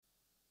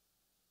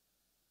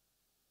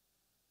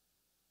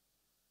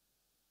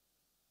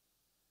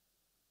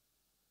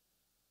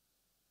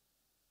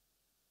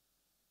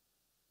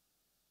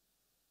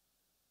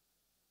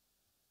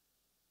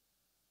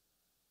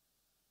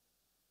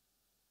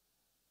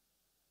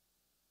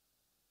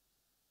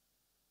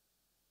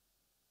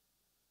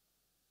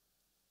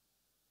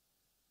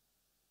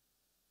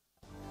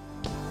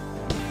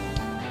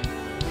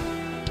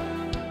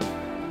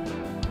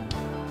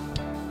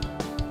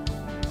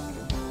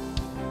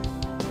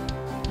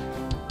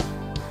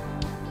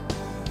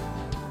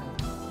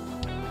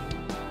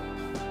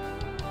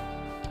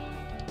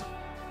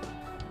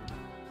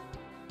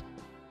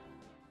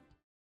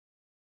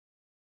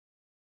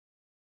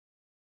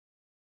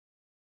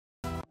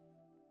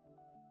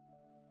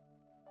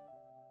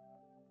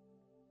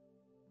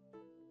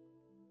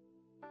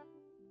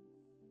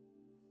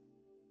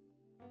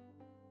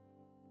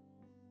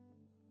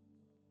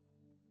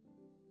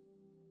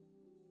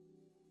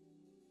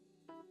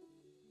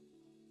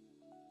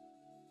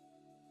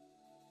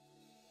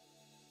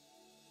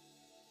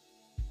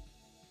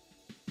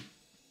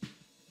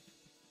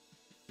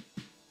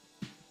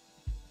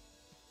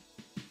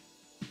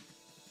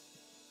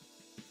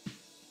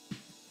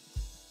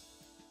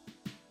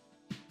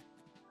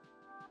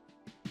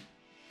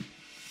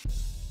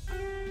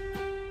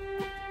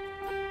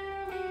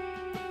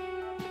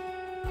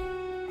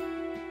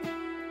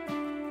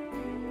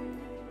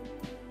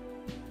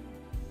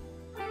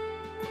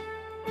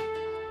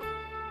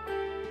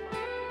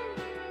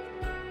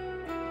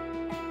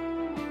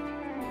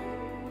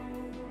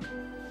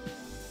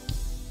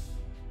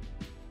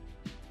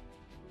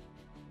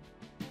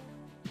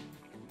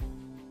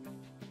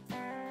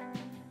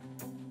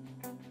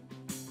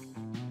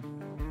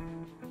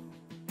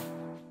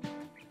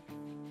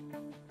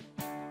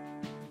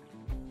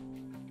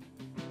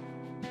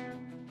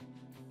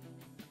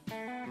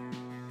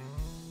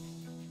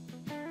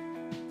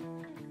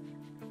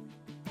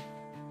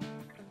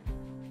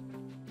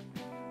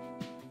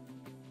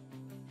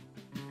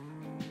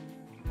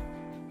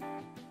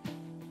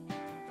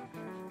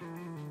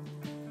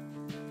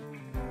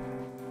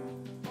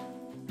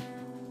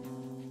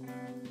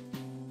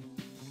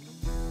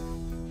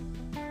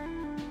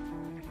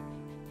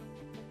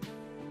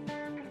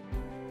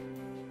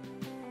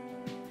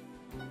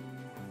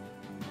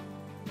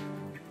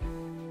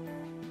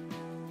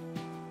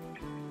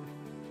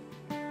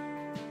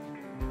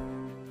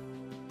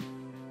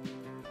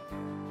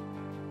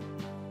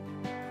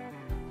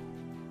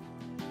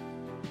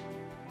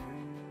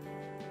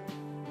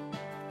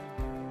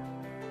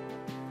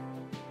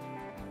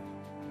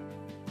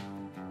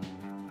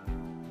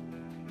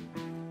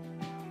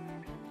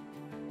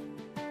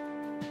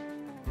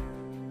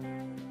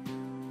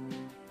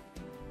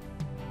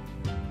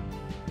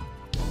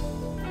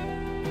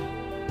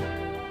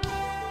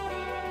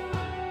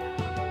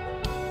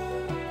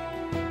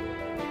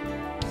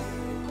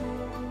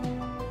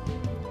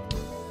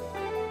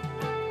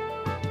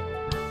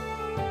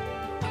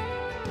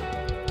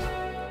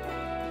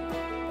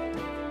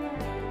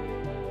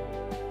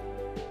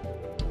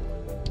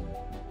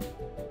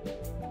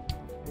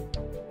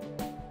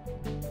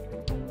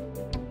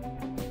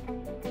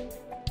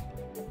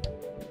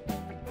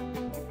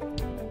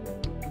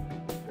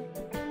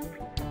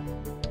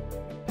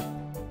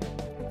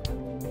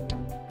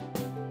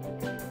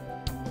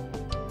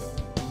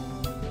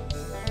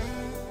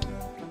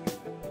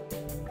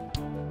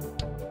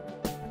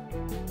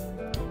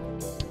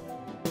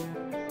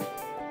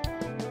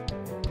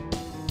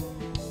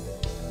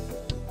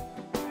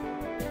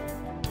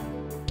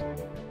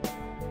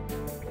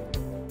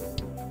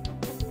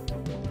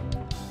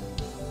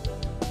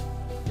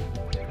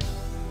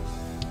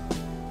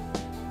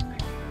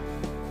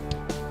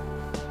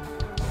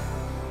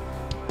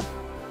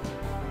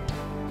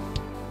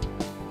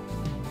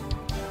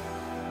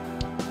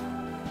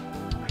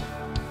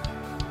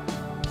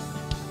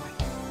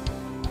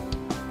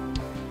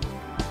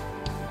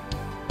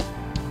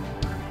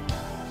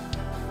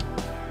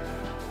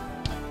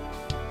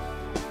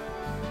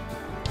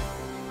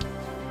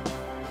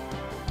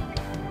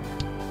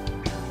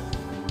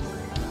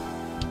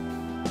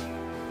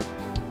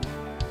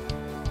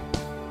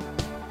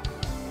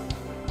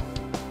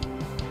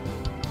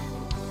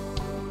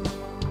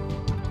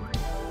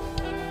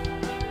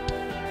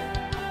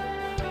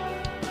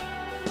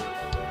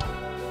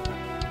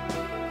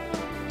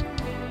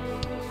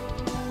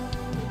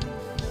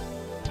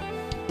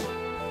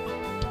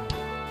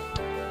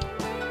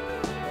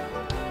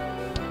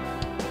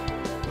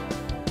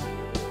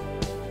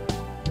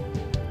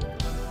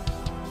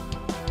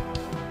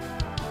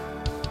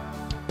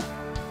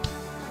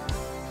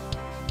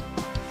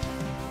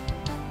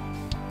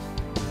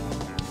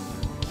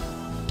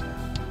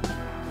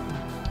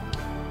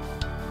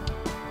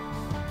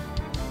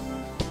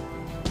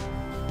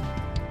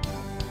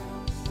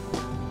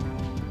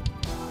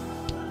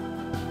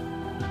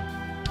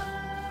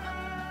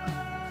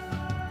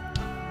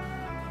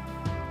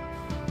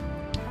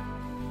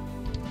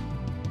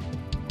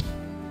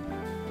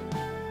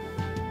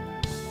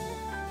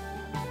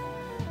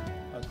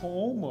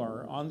home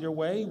or on their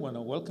way, I want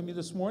to welcome you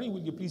this morning.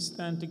 Would you please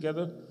stand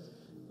together?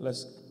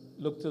 Let's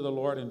look to the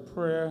Lord in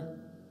prayer.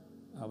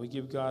 We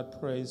give God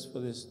praise for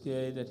this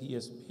day that he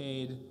has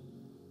made.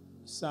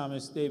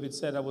 Psalmist David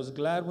said, I was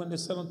glad when they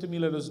said unto me,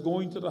 let us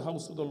go into the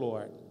house of the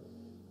Lord.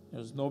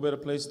 There's no better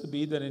place to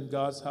be than in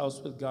God's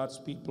house with God's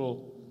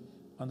people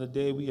on the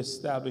day we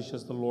establish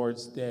as the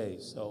Lord's day.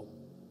 So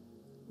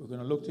we're going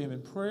to look to him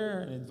in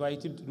prayer and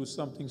invite him to do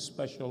something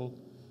special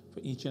for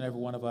each and every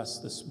one of us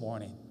this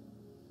morning.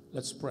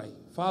 Let's pray.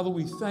 Father,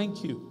 we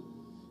thank you.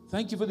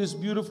 Thank you for this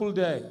beautiful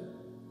day.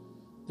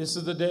 This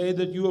is the day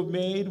that you have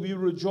made. We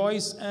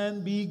rejoice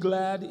and be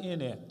glad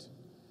in it.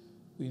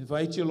 We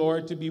invite you,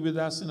 Lord, to be with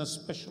us in a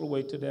special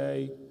way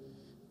today.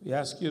 We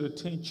ask you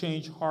to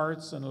change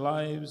hearts and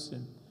lives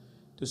and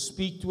to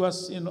speak to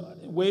us in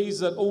ways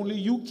that only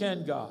you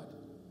can, God.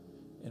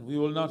 And we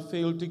will not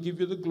fail to give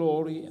you the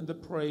glory and the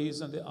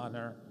praise and the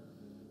honor.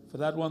 For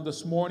that one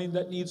this morning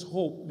that needs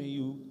hope, may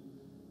you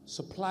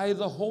supply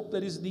the hope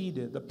that is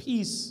needed, the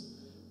peace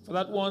for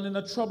that one in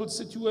a troubled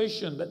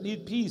situation that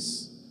need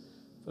peace.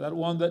 For that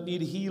one that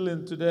need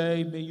healing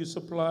today, may you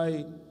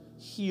supply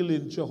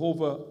healing,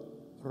 Jehovah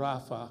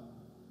Rapha.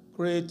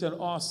 Great and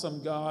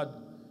awesome God.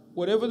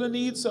 Whatever the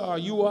needs are,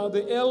 you are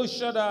the El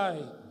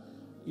Shaddai,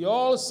 the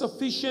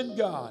all-sufficient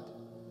God.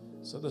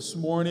 So this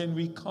morning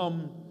we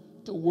come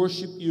to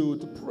worship you,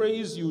 to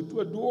praise you,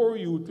 to adore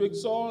you, to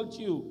exalt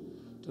you,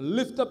 to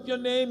lift up your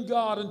name,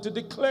 God, and to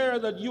declare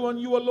that you and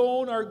you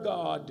alone are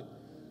God,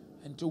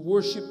 and to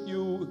worship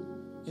you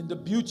in the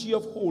beauty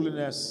of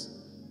holiness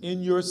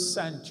in your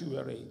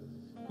sanctuary.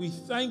 We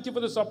thank you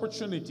for this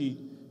opportunity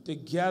to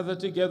gather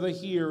together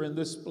here in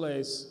this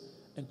place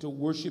and to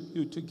worship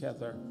you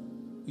together.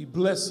 We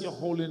bless your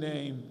holy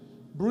name.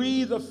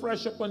 Breathe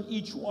afresh upon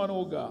each one,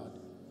 O God.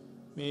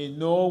 May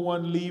no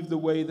one leave the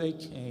way they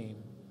came.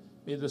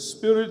 May the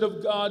Spirit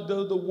of God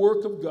do the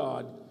work of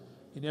God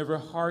in every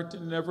heart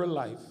and in every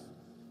life.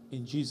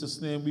 In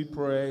Jesus' name we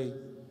pray.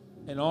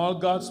 And all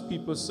God's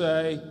people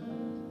say,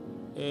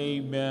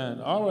 amen.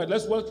 All right,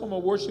 let's welcome our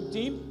worship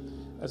team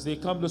as they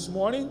come this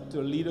morning to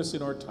lead us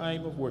in our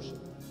time of worship.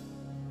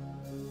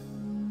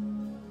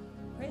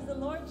 Praise the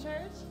Lord,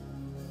 church.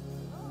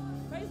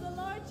 Praise the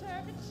Lord,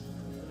 church.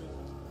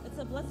 It's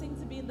a blessing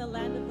to be in the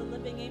land of the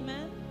living,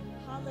 amen.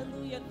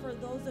 Hallelujah. And for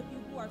those of you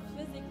who are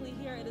physically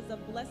here, it is a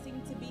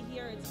blessing to be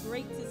here. It's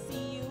great to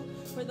see you.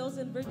 For those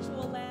in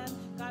virtual land,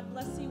 God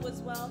bless you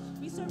as well.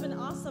 We serve an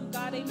awesome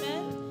God,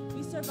 amen.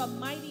 We serve a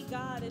mighty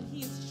God, and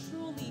he is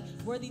truly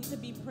worthy to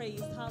be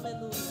praised.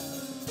 Hallelujah.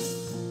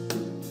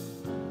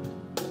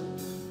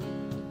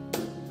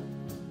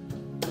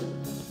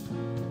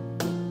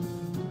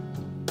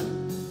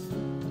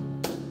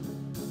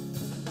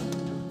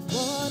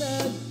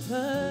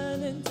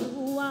 Turn into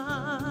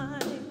wine.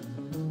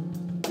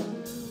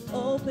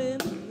 Open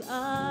the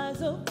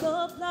eyes of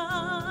the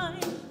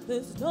blind.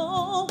 There's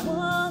no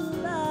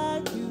one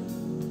like you.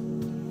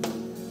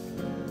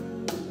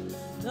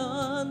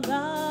 None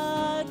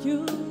like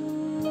you.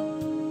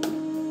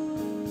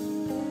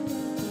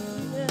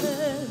 And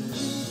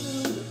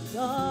into the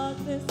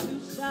darkness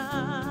to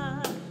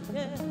shine.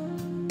 Yeah.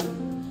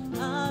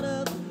 Out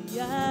of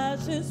the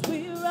ashes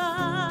we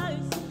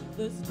rise.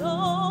 There's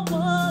no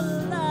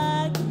one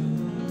like you.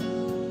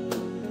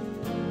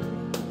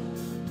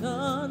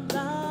 None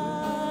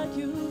like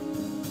you.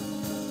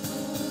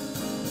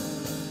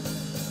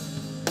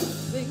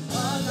 Sing,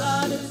 our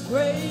God is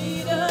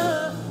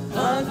greater,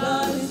 our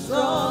God is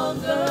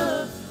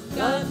stronger.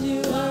 God,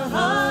 you are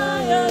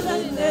higher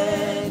than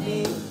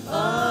any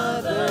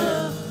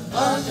other.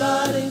 Our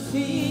God is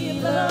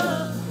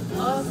healer,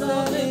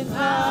 awesome in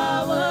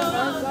power.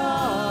 Our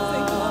God,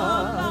 sing,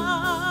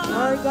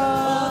 our God.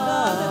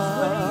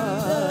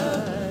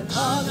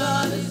 Our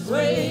God is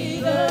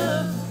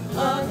greater,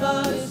 our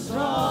God is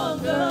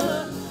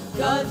stronger.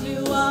 God,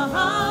 you are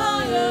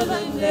higher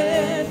than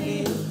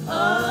any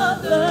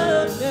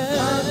other.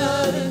 Our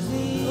God is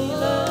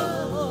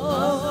healer,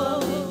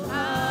 awesome in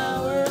power.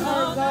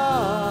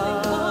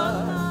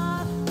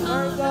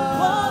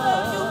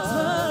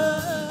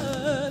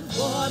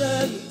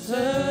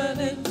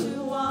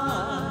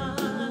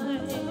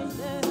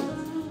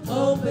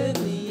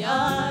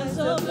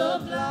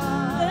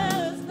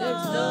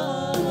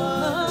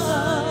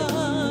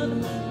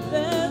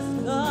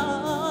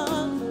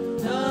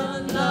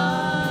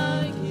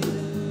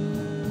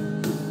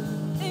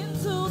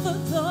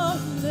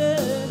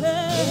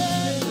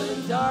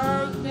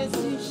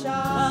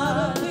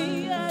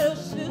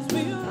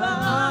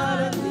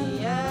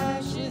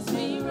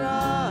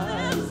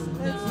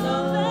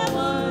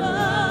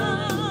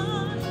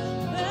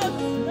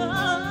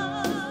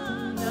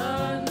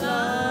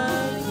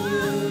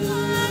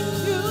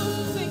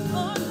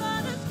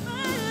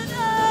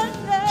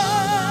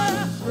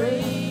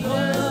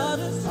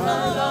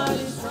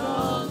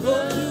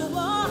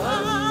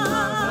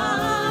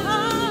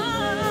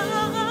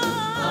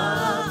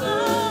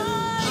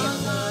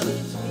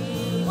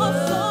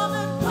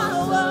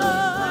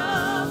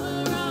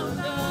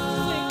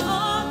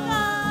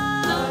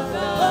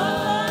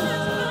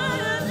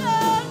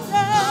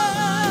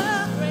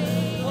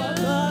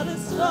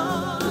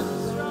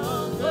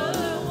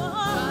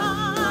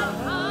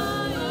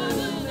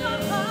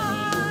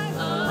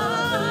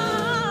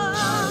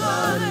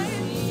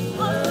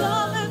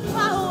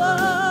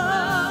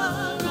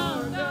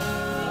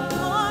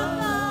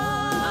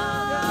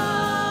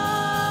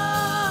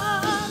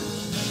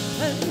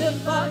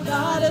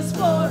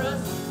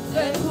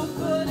 then who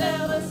could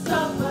ever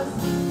stop us?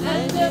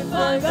 And if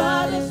our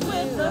God is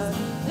with us,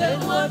 then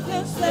what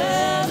can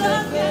stand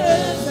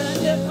against?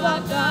 And if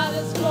our God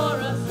is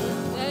for us,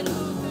 then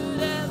who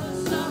could ever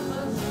stop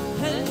us?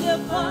 And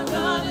if our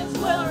God is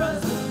for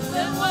us,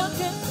 then what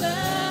can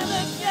stand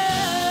against?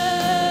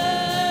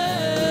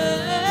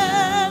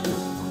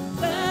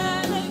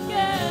 Stand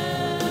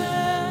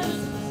against.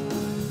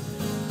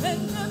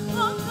 And if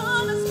our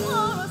God is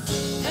for us,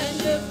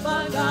 and if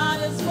our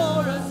God is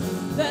for us,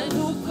 then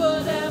who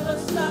could ever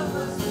stop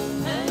us?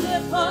 And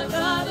if our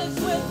God is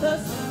with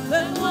us,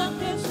 then what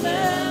can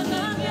stand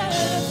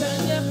against?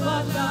 And if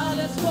our God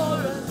is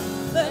for us,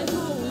 then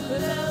who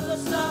could ever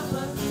stop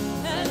us?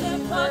 And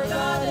if our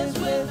God is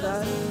with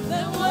us,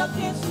 then what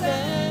can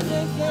stand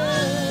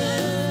against?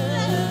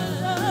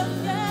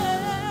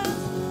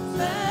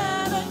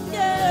 Stand against.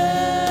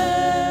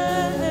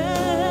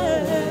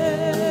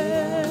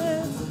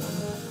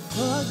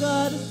 Our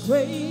God is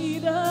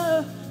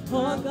greater,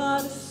 our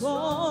God is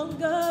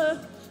stronger.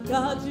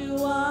 God, you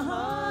are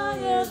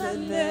higher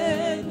than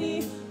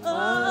any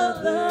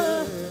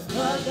other.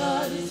 Our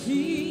God is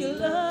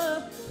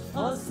healer,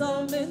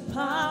 awesome in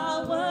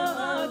power.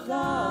 Our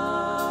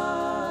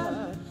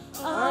God,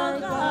 our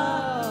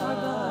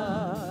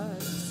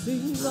God.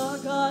 Sing, our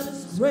God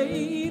is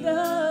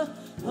greater,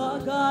 our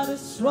God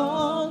is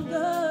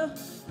stronger.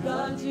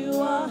 God, you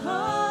are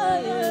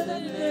higher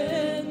than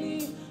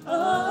any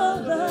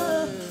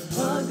other.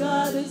 Our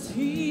God is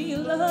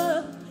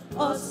healer,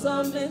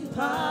 awesome in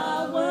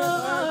power.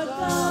 Our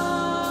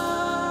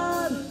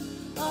God,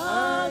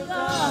 our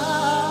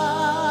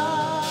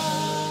God.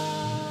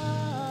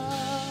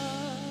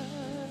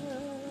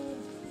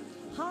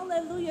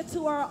 Hallelujah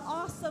to our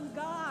awesome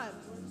God.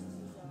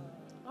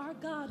 Our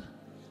God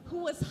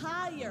who is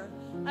higher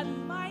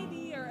and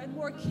mightier and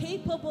more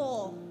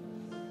capable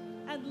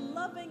and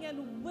loving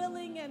and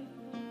willing, and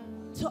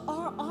to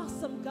our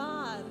awesome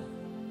God.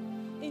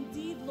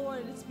 Indeed,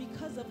 Lord, it's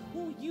because of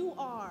who you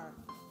are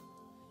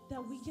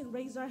that we can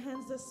raise our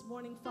hands this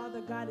morning,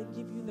 Father God, and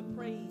give you the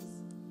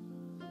praise.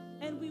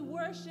 And we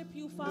worship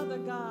you, Father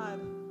God.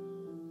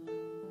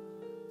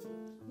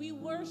 We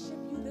worship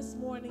you this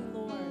morning,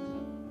 Lord.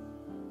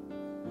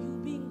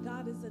 You being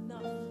God is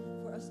enough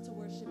for us to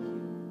worship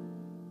you.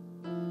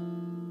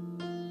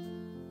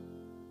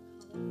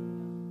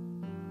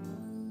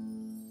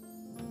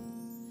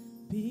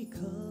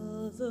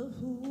 Because of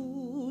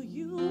who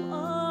you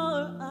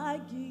are, I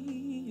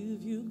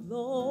give you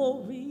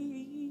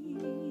glory.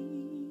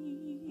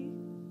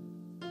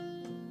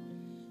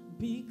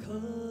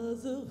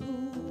 Because of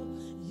who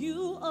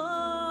you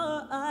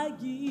are, I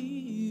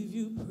give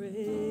you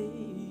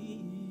praise.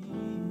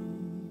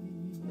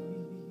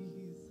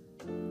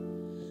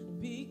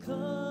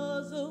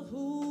 Because of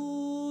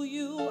who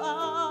you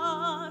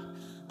are,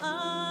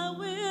 I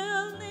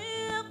will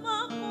lift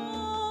my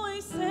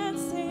voice and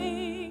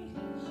sing.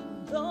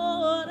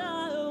 Lord,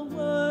 I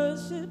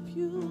worship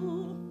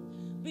you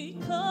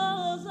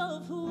because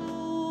of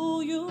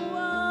who you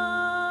are.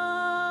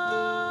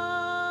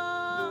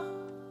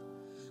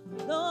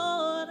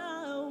 Lord,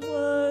 I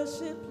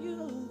worship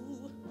you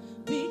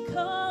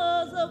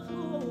because of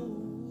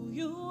who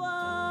you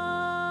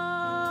are.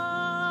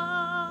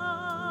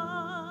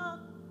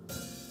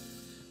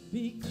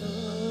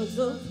 Because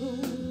of who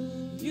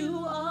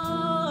you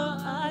are,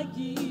 I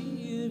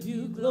give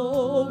you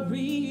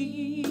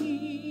glory.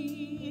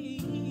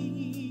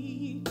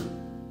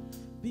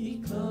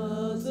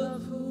 Because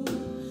of who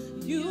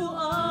you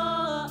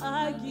are,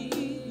 I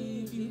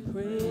give you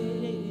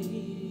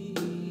praise.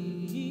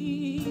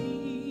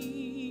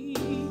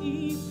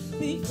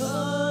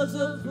 Because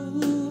of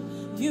who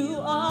you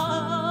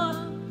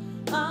are,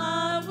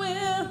 I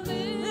will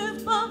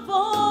lift my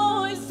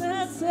voice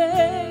and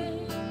say,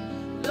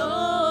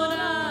 Lord,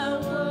 I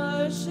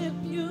worship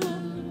you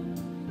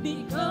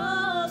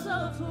because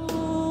of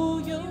who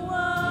you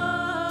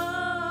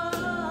are.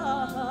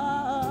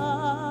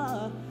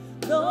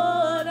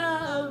 Lord,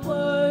 I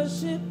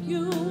worship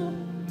you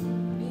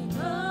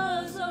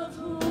because of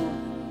who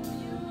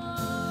you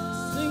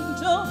are. Sing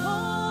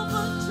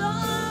Jehovah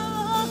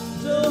Jireh,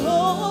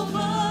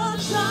 Jehovah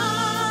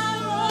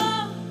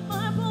Jireh,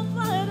 my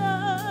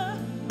provider,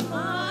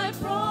 my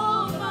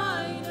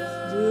provider.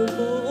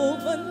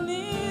 Jehovah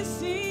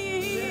Nissi,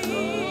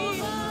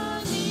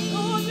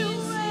 Lord, you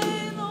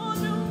reign, Lord,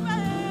 you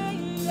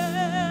reign,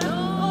 yeah.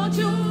 Lord,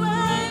 you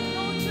reign,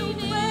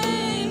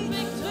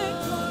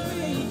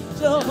 victory.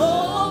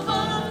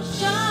 Jehovah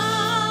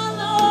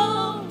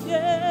Shalom,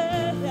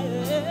 yeah.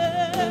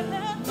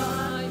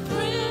 My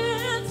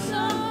Prince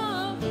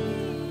of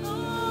Peace,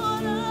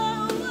 Lord, I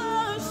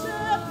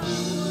worship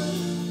you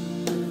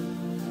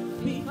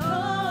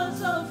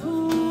because of who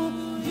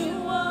you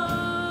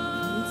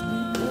are. It's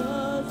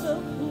because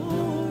of who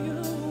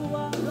you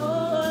are.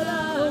 Lord, I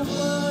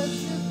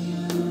worship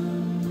you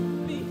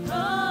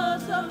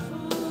because of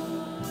who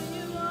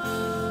you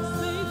are.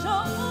 Say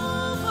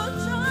Jehovah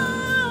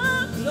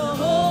Jireh,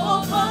 Jehovah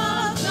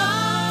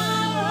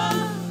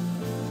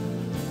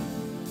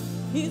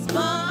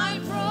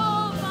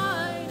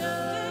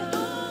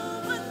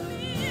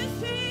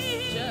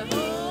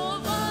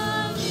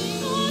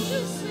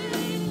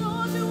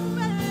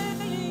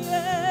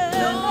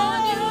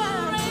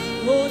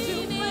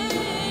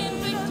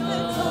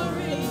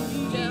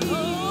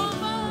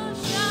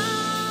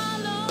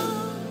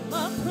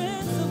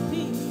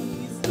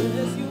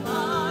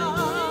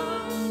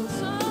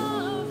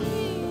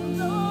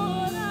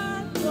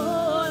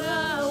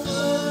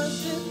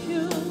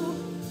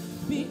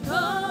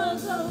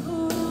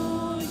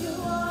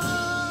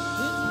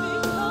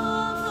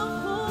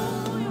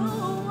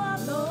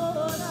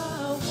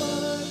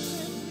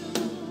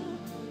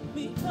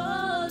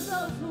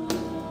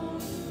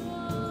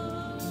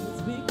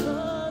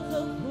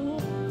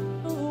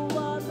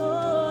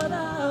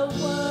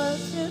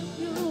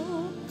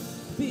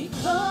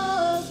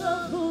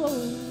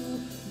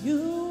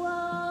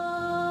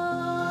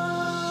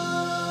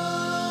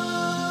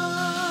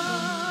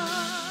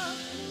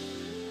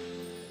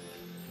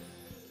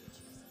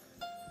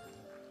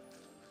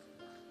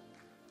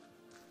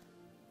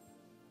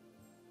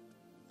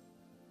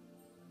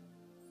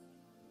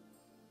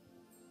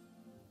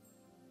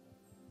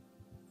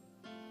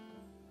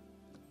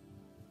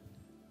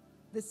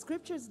The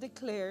scriptures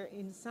declare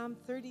in Psalm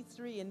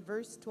 33 and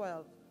verse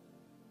 12,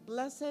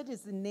 "Blessed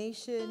is the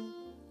nation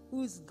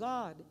whose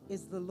God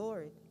is the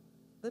Lord,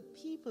 the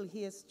people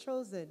he has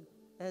chosen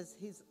as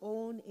his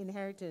own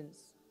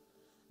inheritance.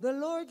 The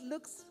Lord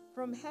looks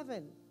from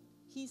heaven.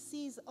 He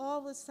sees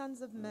all the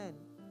sons of men.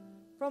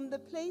 From the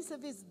place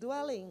of his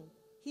dwelling,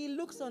 he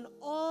looks on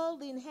all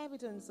the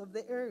inhabitants of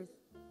the earth.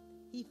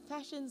 He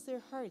fashions their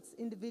hearts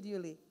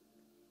individually.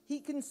 He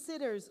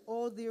considers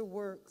all their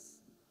works.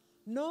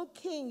 No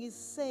king is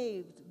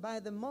saved by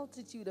the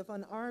multitude of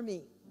an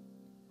army.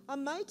 A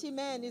mighty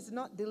man is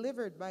not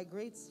delivered by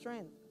great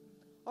strength.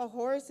 A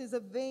horse is a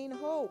vain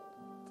hope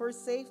for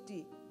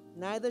safety,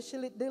 neither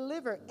shall it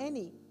deliver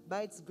any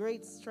by its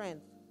great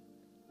strength.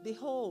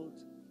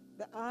 Behold,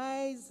 the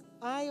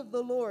eye of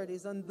the Lord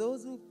is on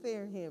those who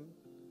fear him,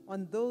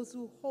 on those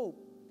who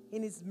hope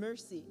in his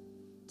mercy,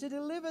 to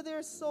deliver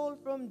their soul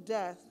from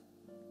death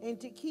and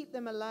to keep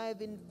them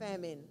alive in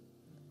famine.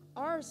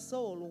 Our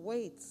soul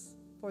waits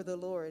for the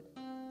Lord.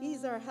 He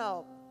is our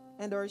help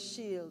and our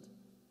shield.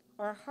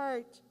 Our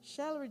heart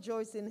shall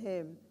rejoice in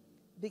him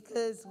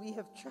because we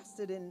have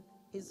trusted in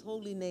his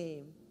holy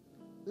name.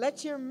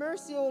 Let your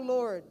mercy, O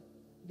Lord,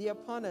 be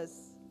upon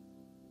us,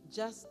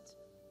 just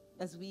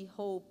as we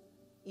hope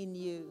in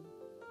you."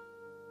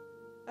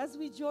 As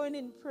we join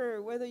in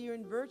prayer, whether you're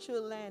in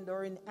virtual land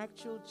or in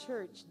actual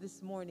church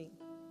this morning,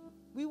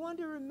 we want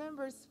to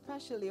remember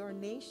especially our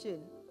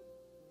nation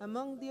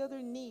among the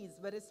other needs,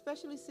 but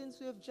especially since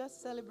we have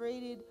just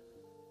celebrated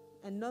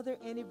another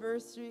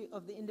anniversary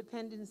of the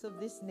independence of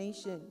this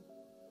nation.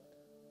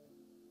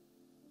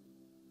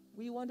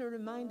 We want to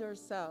remind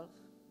ourselves,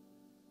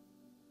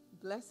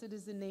 blessed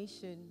is the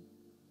nation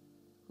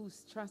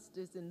whose trust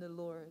is in the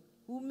Lord,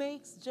 who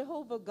makes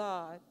Jehovah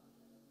God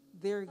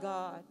their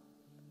God.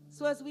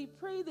 So as we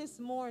pray this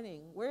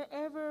morning,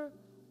 wherever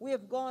we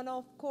have gone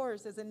off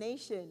course as a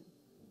nation,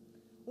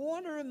 we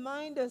want to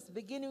remind us,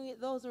 beginning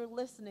with those who are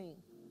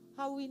listening,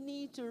 how we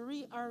need to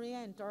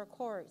reorient our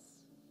course.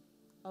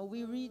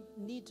 We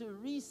need to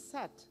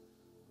reset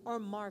our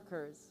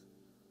markers,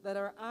 that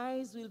our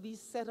eyes will be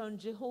set on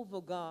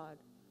Jehovah God,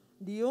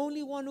 the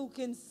only one who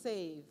can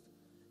save,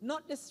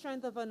 not the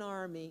strength of an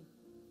army,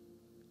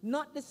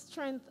 not the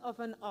strength of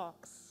an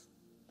ox,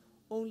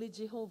 only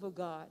Jehovah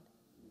God.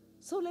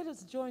 So let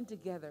us join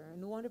together,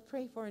 and we want to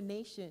pray for our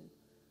nation,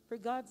 for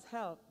God's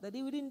help, that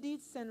he would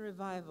indeed send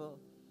revival.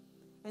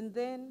 And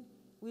then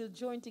we'll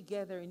join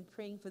together in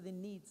praying for the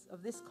needs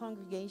of this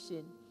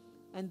congregation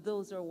and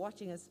those who are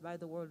watching us by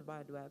the World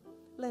Wide Web.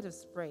 Let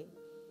us pray.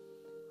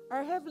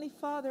 Our Heavenly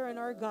Father and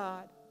our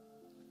God,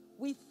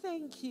 we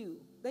thank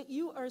you that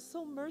you are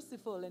so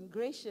merciful and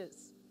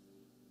gracious.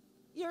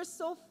 You're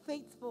so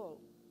faithful.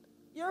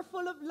 You're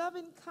full of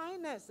loving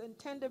kindness and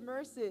tender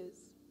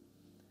mercies.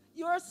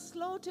 You are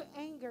slow to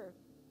anger.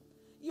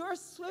 You are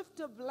swift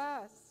to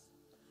bless.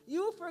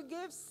 You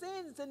forgive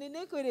sins and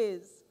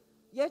iniquities.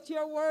 Yet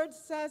your word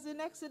says in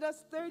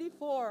Exodus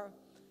 34,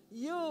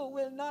 you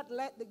will not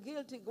let the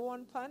guilty go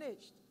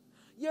unpunished.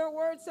 Your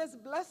word says,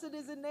 blessed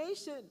is a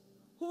nation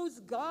whose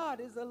God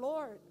is the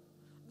Lord,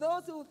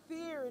 those who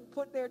fear and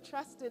put their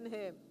trust in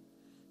him.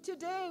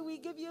 Today we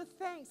give you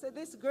thanks for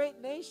this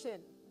great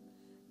nation.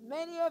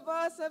 Many of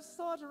us have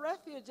sought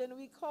refuge and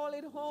we call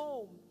it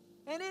home,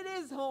 and it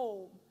is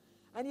home.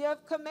 And you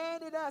have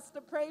commanded us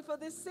to pray for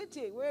this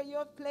city where you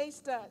have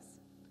placed us.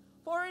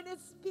 For in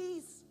its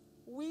peace,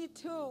 we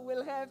too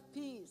will have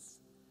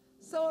peace.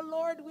 So,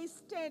 Lord, we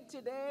stand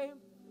today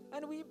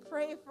and we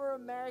pray for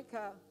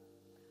America.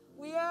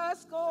 We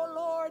ask, oh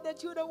Lord,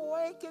 that you'd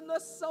awaken the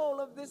soul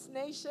of this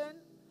nation.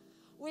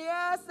 We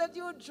ask that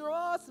you would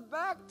draw us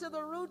back to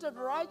the root of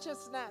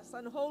righteousness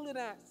and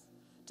holiness,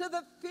 to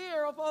the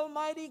fear of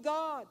Almighty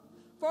God.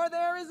 For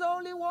there is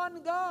only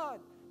one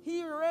God.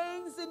 He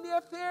reigns in the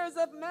affairs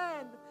of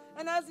man.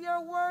 And as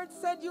your word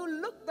said, you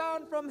look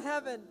down from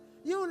heaven.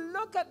 You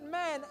look at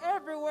man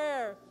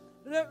everywhere,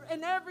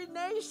 in every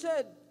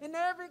nation, in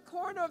every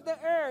corner of the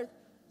earth.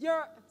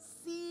 Your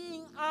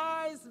seeing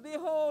eyes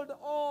behold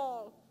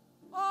all.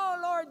 Oh,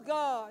 Lord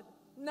God,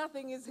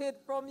 nothing is hid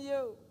from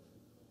you.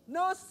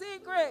 No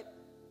secret.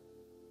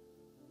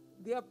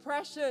 The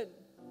oppression,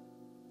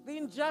 the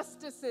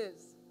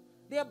injustices,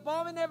 the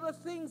abominable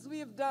things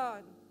we've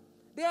done,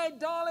 the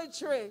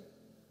idolatry,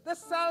 the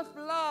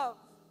self-love,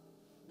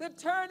 the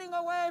turning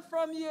away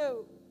from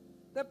you,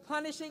 the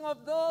punishing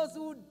of those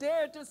who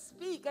dare to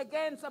speak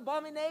against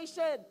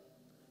abomination.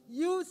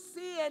 You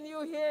see and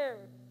you hear.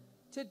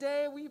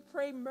 Today we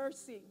pray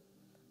mercy.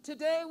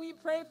 Today we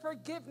pray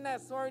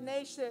forgiveness for our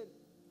nation.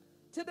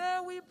 Today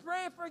we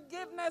pray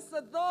forgiveness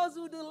for those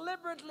who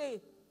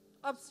deliberately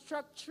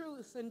obstruct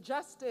truth and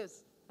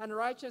justice and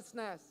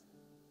righteousness.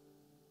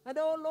 And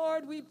oh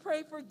Lord, we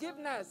pray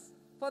forgiveness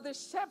for the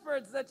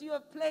shepherds that you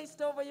have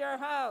placed over your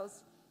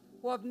house,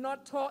 who have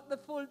not taught the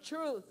full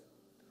truth,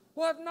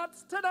 who have not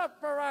stood up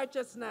for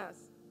righteousness,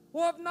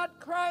 who have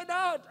not cried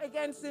out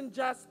against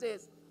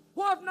injustice,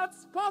 who have not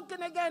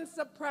spoken against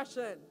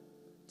oppression.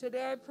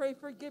 Today I pray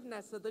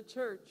forgiveness of the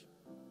church.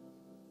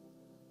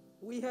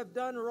 We have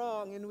done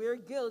wrong and we're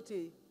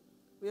guilty.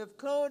 We have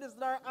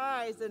closed our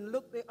eyes and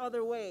looked the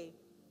other way,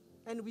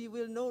 and we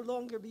will no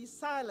longer be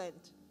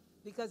silent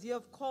because you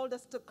have called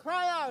us to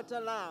cry out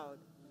aloud,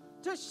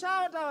 to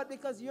shout out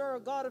because you're a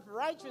God of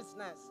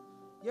righteousness.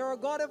 You're a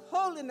God of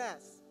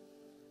holiness.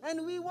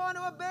 And we want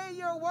to obey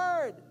your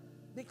word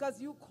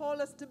because you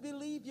call us to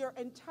believe your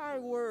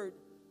entire word,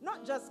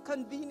 not just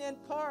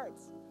convenient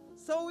parts.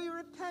 So we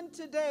repent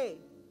today.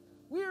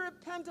 We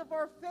repent of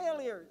our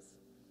failures.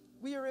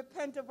 We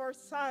repent of our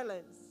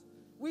silence.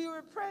 We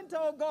repent,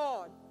 oh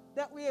God,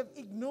 that we have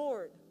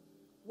ignored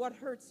what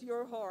hurts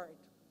your heart.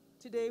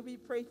 Today we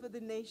pray for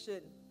the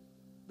nation.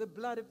 The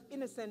blood of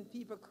innocent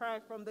people cry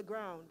from the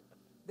ground.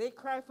 They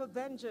cry for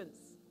vengeance.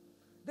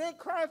 They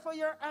cry for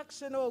your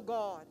action, oh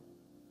God.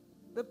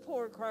 The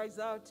poor cries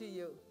out to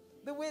you.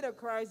 The widow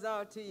cries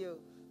out to you.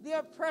 The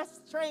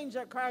oppressed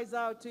stranger cries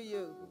out to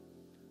you.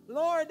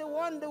 Lord,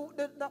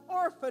 the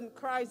orphan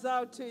cries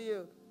out to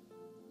you.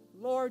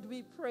 Lord,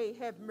 we pray,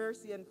 have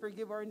mercy and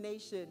forgive our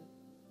nation.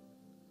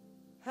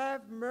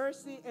 Have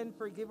mercy and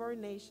forgive our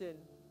nation.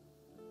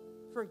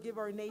 Forgive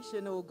our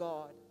nation, O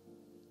God.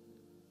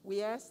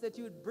 We ask that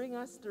you would bring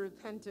us to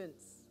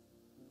repentance.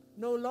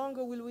 No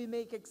longer will we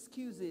make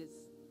excuses.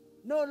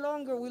 No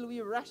longer will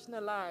we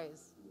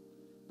rationalize.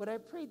 But I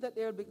pray that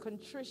there will be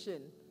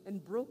contrition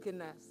and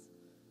brokenness.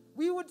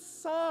 We would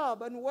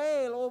sob and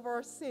wail over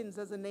our sins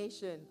as a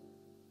nation,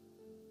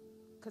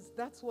 because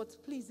that's what's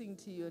pleasing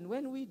to you. And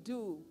when we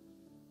do,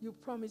 you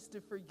promise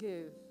to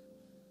forgive.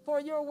 For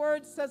your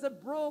word says, a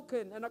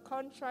broken and a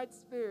contrite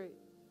spirit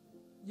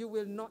you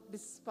will not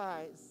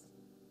despise.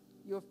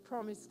 You have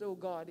promised, oh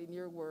God, in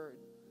your word.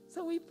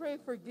 So we pray,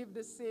 forgive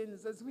the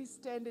sins as we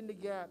stand in the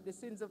gap, the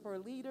sins of our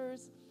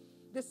leaders,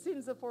 the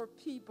sins of our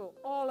people.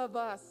 All of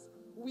us,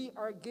 we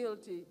are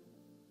guilty.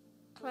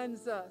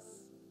 Cleanse us.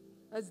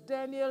 As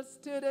Daniel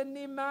stood and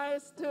Nehemiah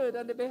stood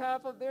on the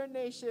behalf of their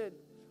nation,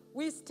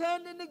 we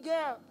stand in the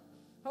gap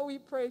and we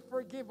pray,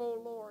 forgive,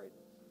 O Lord.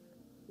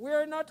 We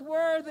are not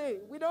worthy.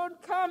 We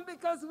don't come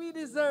because we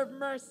deserve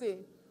mercy.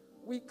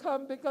 We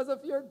come because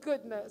of your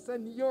goodness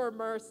and your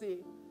mercy.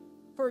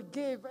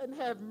 Forgive and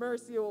have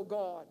mercy, O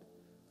God.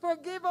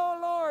 Forgive, O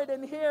Lord,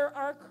 and hear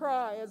our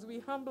cry as we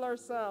humble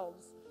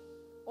ourselves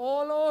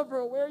all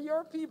over where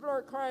your people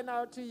are crying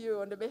out to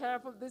you on the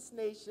behalf of this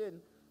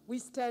nation. We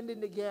stand in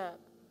the gap.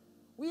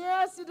 We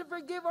ask you to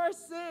forgive our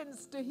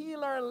sins, to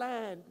heal our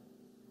land.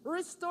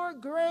 Restore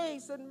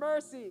grace and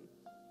mercy.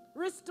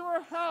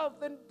 Restore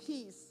health and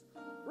peace.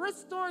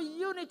 Restore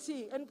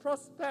unity and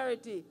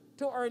prosperity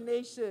to our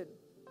nation.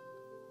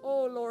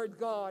 Oh, Lord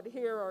God,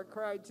 hear our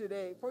cry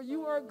today, for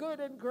you are good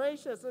and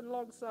gracious and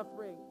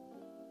long-suffering.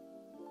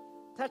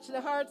 Touch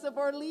the hearts of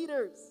our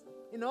leaders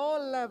in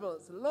all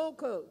levels,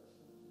 local,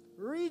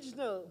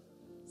 regional,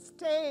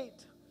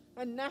 state,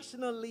 and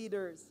national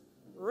leaders.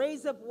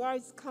 Raise up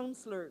wise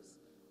counselors.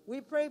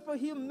 We pray for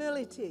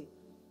humility,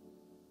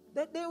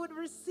 that they would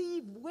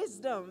receive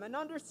wisdom and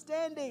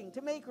understanding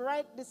to make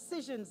right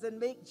decisions and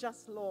make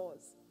just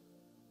laws.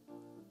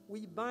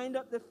 We bind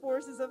up the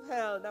forces of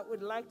hell that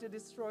would like to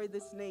destroy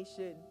this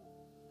nation,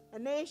 a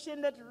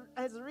nation that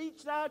has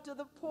reached out to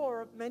the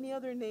poor of many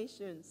other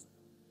nations,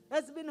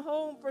 has been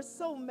home for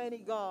so many,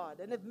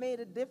 God, and have made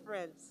a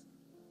difference.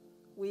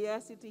 We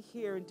ask you to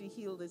hear and to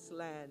heal this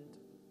land.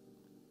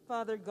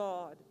 Father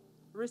God,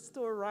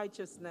 restore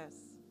righteousness,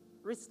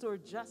 restore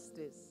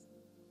justice,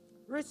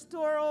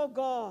 restore, oh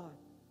God,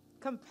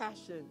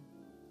 compassion,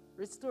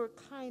 restore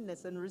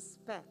kindness and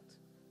respect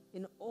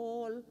in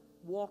all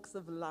walks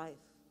of life,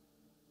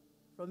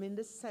 from in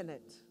the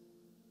Senate,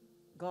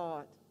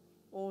 God,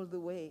 all the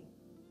way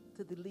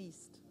to the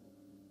least.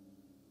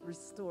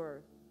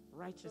 Restore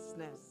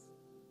righteousness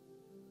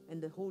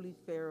and the holy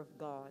fear of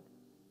God.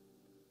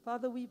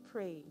 Father, we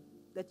pray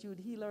that you would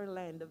heal our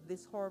land of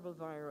this horrible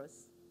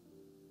virus.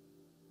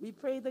 We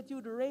pray that you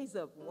would raise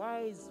up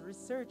wise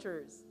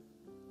researchers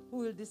who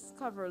will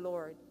discover,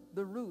 Lord,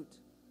 the root.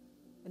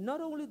 And not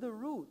only the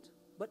root,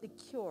 but the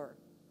cure.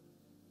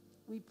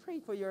 We pray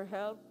for your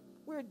help.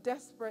 We're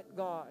desperate,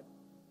 God.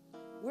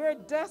 We're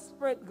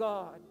desperate,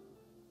 God.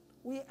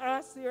 We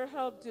ask your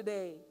help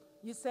today.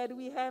 You said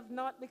we have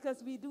not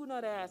because we do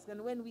not ask.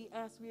 And when we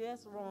ask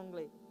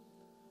wrongly.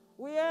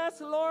 We ask,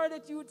 Lord,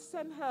 that you would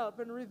send help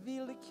and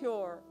reveal the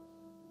cure.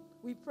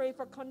 We pray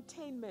for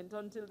containment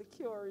until the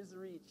cure is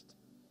reached.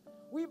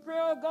 We pray,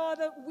 oh God,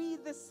 that we,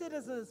 the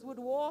citizens, would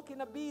walk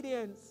in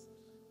obedience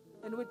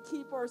and would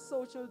keep our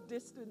social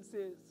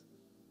distances.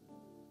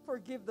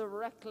 Forgive the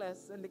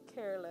reckless and the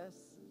careless.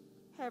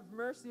 Have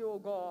mercy, oh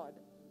God.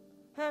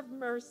 Have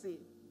mercy.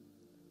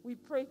 We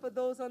pray for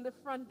those on the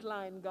front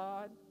line,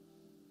 God,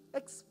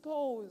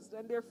 exposed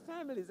and their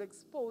families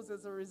exposed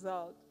as a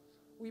result.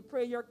 We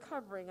pray your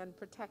covering and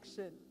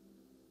protection.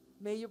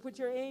 May you put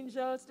your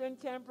angels to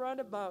encamp round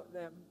about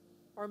them,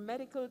 our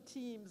medical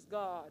teams,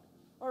 God,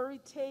 our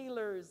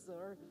retailers,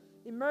 our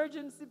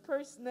emergency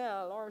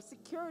personnel, our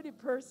security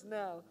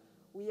personnel.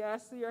 We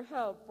ask for your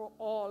help for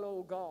all,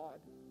 oh God.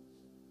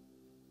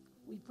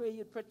 We pray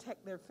you'd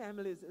protect their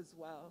families as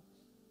well.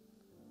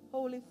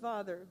 Holy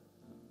Father,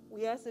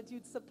 we ask that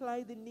you'd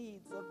supply the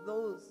needs of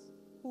those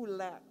who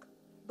lack,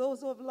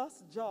 those who have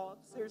lost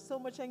jobs. There's so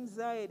much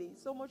anxiety,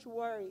 so much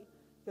worry,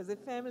 because the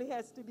family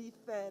has to be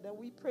fed. And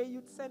we pray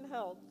you'd send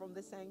help from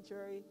the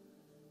sanctuary.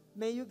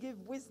 May you give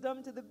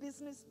wisdom to the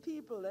business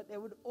people that they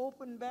would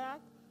open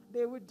back,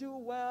 they would do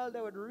well,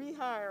 they would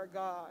rehire,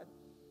 God.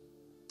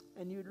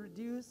 And we'd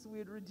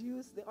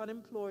reduce the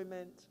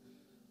unemployment.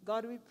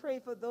 God, we pray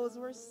for those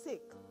who are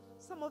sick,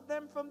 some of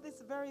them from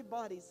this very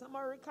body. Some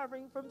are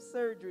recovering from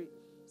surgery.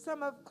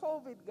 Some have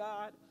COVID,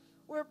 God.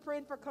 We're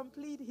praying for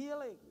complete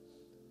healing.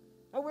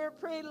 And we're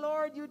praying,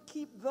 Lord, you'd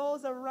keep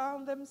those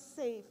around them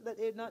safe, that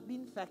they'd not be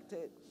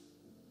infected.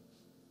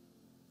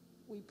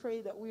 We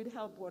pray that we'd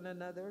help one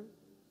another.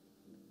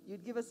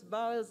 You'd give us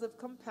bowels of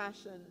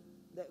compassion,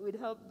 that we'd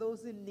help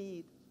those in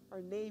need,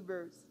 our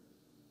neighbors,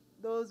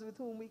 those with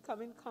whom we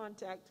come in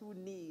contact who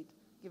need.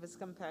 Give us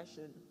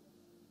compassion.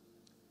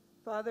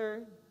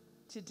 Father,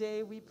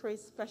 today we pray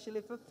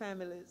especially for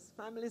families.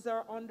 Families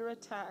are under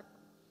attack.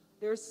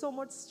 There's so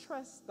much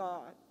stress,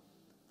 God.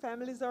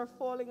 Families are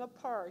falling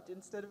apart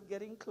instead of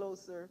getting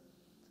closer.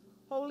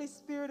 Holy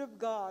Spirit of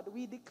God,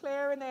 we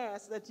declare and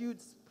ask that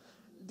you'd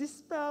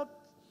dispel,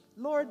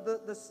 Lord,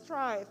 the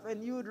strife,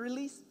 and you would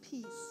release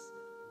peace.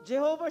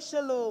 Jehovah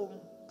Shalom,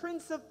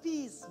 Prince of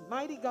Peace,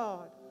 mighty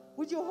God,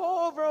 would you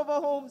hover over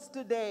homes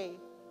today?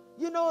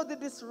 You know the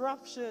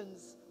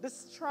disruptions, the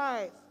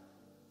strife,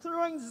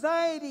 through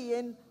anxiety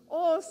and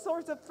all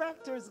sorts of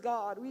factors,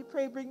 God. We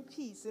pray bring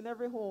peace in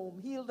every home.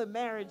 Heal the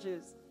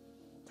marriages.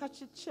 Touch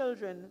the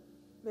children.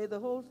 May the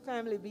whole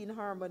family be in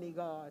harmony,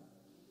 God.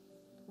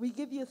 We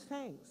give you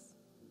thanks.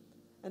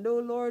 And, oh,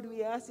 Lord,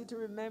 we ask you to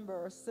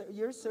remember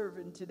your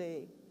servant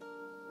today.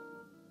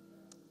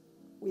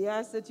 We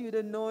ask that you'd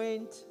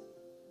anoint,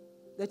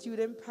 that you'd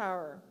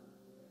empower,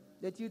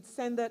 that you'd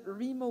send that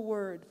Rhema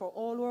word for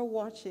all who are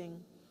watching,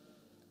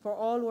 for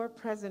all who are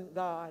present,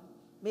 God.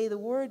 May the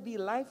word be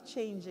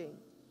life-changing.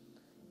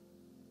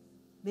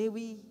 May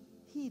we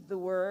heed the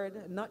word,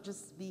 and not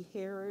just be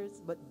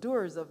hearers, but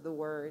doers of the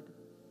word.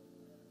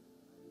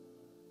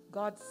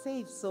 God,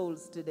 save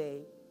souls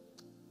today.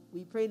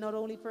 We pray not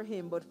only for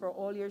him, but for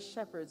all your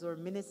shepherds who are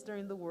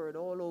ministering the word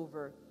all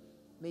over.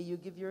 May you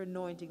give your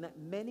anointing that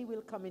many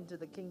will come into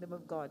the kingdom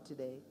of God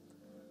today.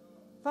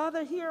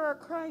 Father, hear our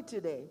cry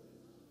today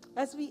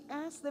as we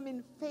ask them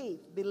in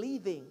faith,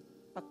 believing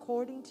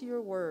according to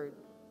your word.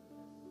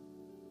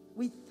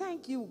 We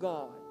thank you,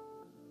 God.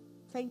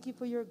 Thank you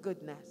for your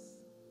goodness.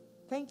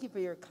 Thank you for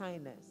your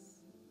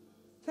kindness.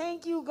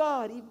 Thank you,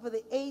 God, even for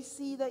the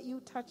AC that you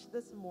touched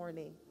this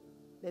morning,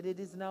 that it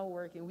is now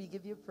working. We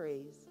give you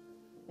praise.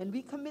 And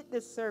we commit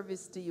this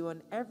service to you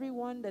and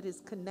everyone that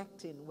is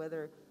connecting,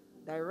 whether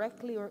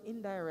directly or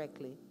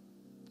indirectly.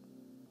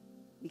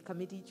 We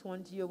commit each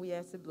one to you. We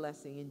ask a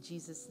blessing in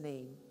Jesus'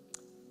 name.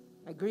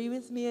 Agree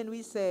with me and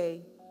we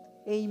say,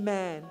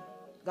 amen.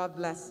 God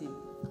bless you.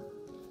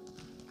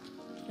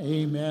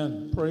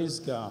 Amen. Praise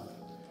God.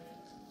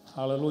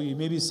 Hallelujah. You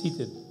may be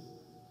seated.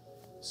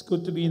 It's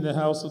good to be in the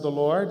house of the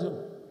Lord.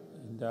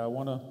 And I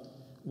want to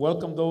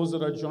welcome those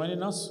that are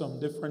joining us from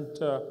different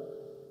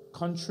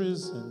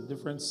countries and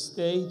different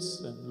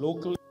states and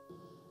locally.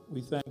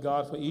 We thank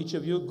God for each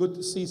of you. Good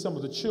to see some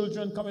of the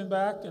children coming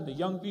back and the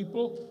young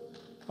people.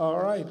 All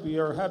right. We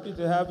are happy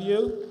to have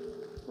you.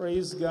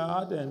 Praise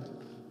God. And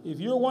if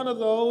you're one of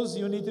those,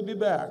 you need to be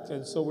back.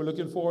 And so we're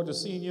looking forward to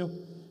seeing you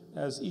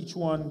as each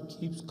one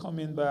keeps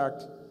coming back,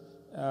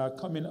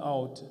 coming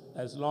out.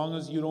 As long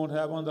as you don't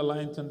have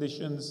underlying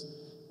conditions,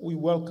 we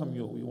welcome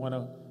you. We want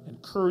to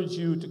encourage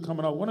you to come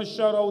out. I want to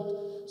shout out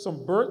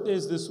some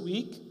birthdays this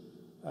week.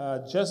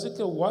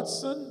 Jessica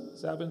Watson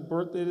is having a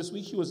birthday this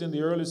week. She was in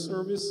the early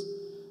service.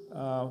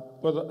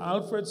 Brother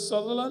Alfred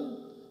Sutherland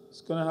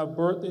is going to have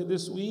birthday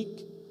this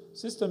week.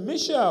 Sister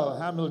Michelle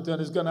Hamilton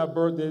is going to have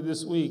birthday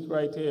this week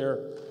right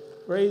here.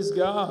 Praise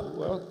God.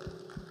 Well,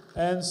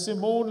 and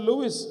Simone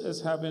Lewis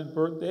is having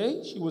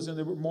birthday. She was in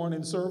the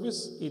morning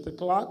service, 8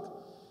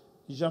 o'clock.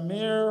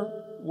 Jameer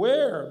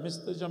Ware,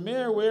 Mr.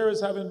 Jameer Ware is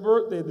having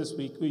birthday this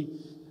week.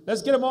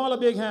 Let's give them all a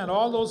big hand.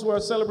 All those who are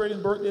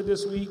celebrating birthday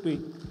this week,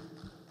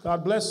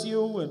 God bless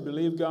you and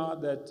believe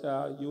God that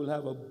you will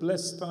have a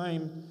blessed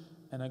time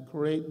and a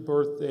great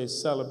birthday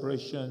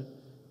celebration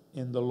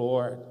in the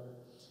Lord.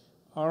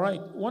 All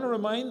right, I want to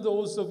remind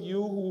those of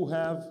you who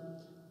have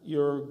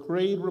your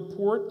grade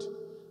report,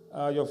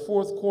 your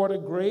fourth quarter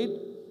grade.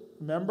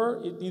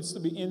 Remember, it needs to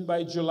be in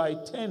by July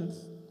 10th.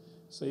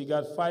 So you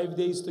got 5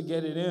 days to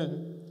get it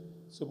in.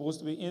 It's supposed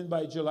to be in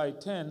by July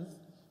 10th.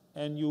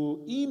 And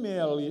you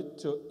email it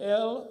to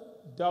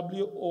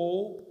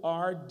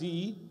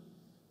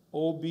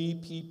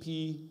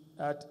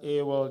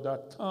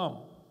lwordobpp@aol.com.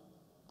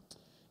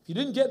 If you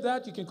didn't get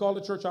that, you can call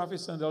the church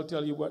office and they'll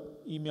tell you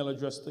what email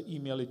address to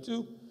email it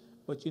to.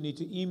 But you need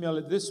to email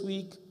it this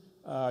week,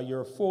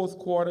 your fourth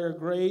quarter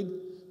grade,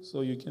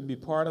 so you can be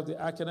part of the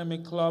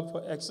Academic Club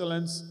for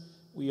Excellence.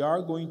 We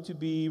are going to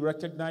be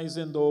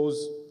recognizing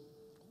those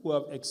who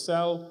have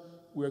excelled.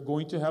 We're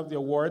going to have the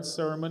awards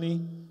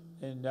ceremony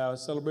and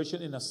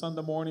celebration in a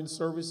Sunday morning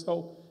service.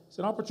 So it's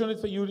an opportunity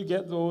for you to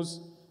get those.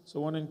 So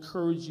I want to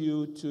encourage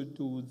you to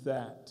do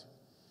that.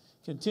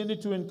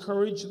 Continue to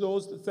encourage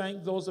those, to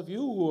thank those of you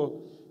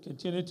who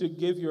continue to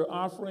give your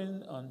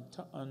offering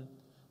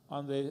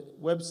on the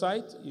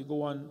website. You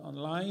go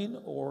online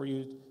or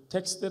you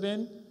text it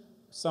in.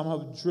 Some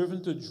have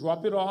driven to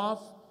drop it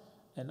off,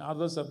 and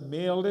others have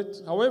mailed it.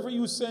 However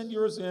you send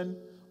yours in,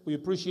 we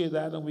appreciate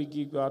that, and we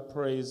give God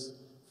praise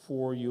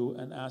for you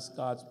and ask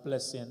God's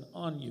blessing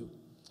on you.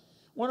 I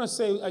want to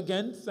say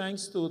again,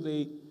 thanks to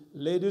the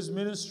ladies'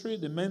 ministry,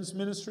 the men's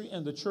ministry,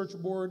 and the church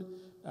board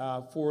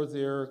for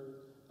their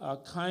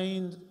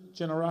kind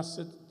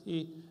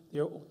generosity,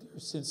 their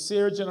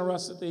sincere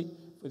generosity,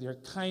 for their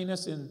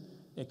kindness in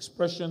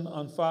expression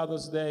on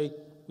Father's Day.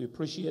 We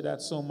appreciate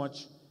that so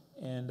much,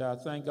 and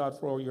thank God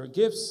for all your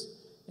gifts,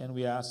 and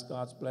we ask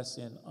God's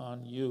blessing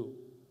on you.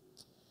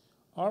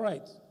 All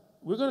right,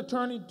 we're going to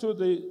turn into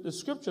the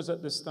scriptures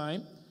at this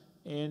time,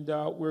 and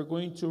we're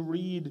going to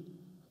read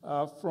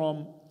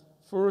from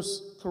 1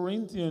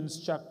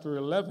 Corinthians chapter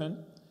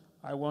 11.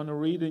 I want to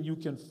read, and you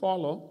can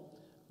follow.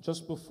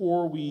 Just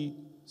before we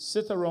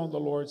sit around the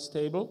Lord's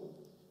table,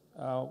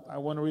 I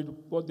want to read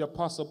what the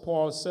Apostle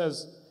Paul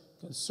says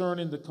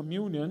concerning the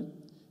communion,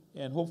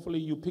 and hopefully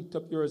you picked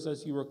up yours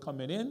as you were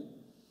coming in.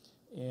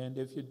 And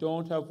if you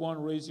don't have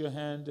one, raise your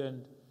hand,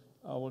 and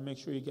we'll make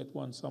sure you get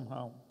one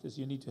somehow, because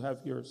you need to have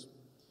yours.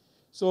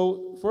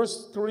 So 1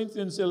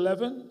 Corinthians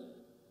 11,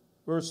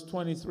 verse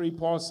 23,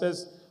 Paul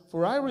says,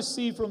 "For I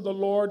received from the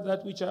Lord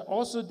that which I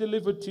also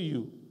delivered to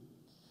you,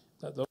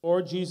 that the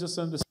Lord Jesus,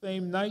 on the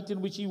same night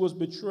in which he was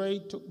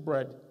betrayed, took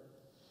bread.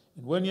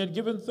 And when he had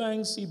given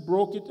thanks, he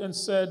broke it and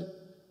said,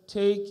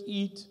 'Take,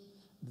 eat.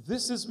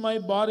 This is my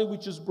body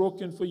which is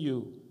broken for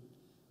you.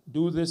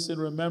 Do this in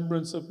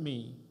remembrance of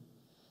me.'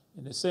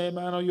 In the same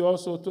manner, he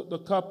also took the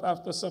cup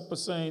after supper,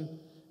 saying,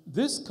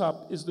 'This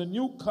cup is the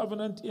new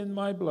covenant in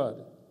my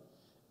blood.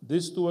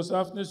 This do as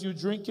often as you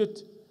drink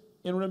it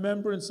in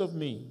remembrance of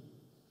me.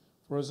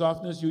 For as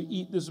often as you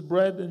eat this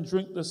bread and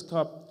drink this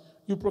cup,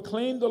 you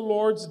proclaim the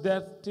Lord's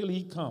death till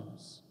he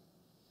comes.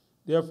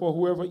 Therefore,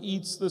 whoever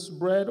eats this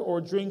bread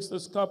or drinks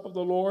this cup of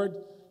the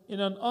Lord in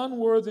an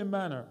unworthy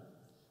manner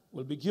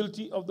will be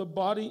guilty of the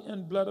body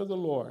and blood of the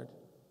Lord.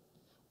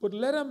 But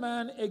let a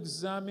man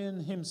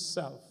examine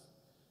himself,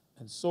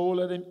 and so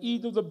let him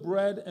eat of the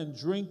bread and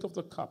drink of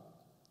the cup.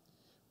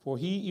 For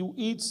he who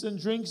eats and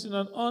drinks in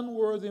an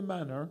unworthy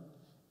manner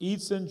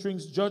eats and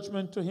drinks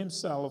judgment to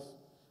himself,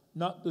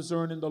 not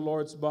discerning the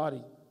Lord's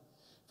body.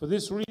 For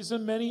this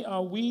reason many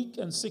are weak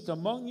and sick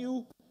among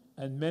you,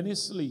 and many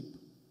sleep.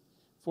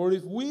 For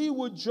if we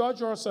would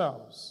judge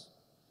ourselves,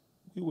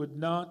 we would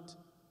not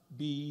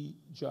be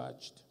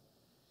judged.'"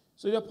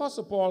 So the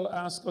Apostle Paul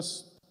asks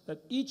us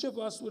that each of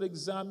us would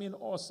examine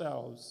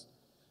ourselves.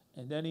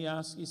 And then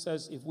he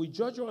says, if we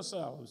judge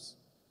ourselves,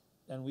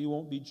 then we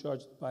won't be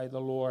judged by the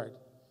Lord.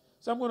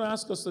 So I'm going to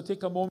ask us to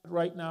take a moment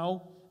right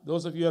now.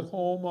 Those of you at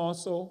home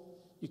also,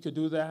 you could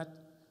do that,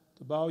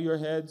 to bow your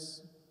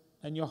heads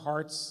and your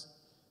hearts.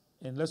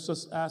 And let's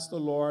just ask the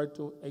Lord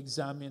to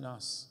examine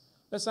us.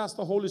 Let's ask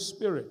the Holy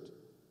Spirit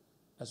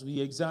as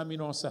we examine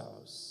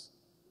ourselves.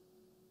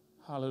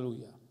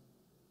 Hallelujah.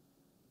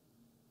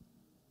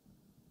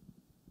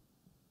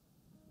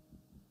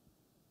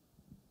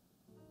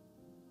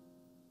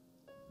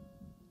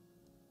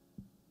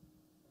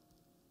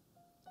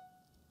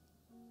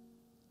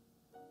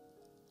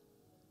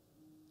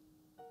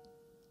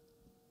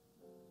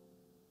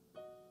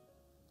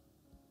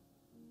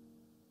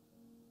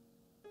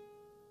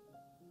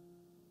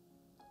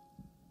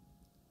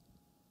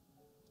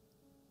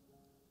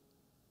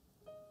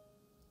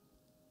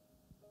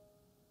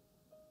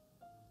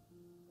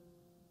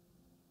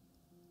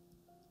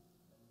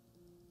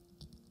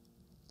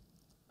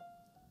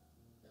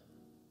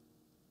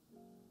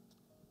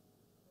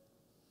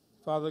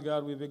 Father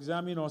God, we've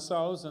examined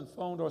ourselves and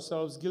found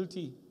ourselves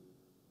guilty.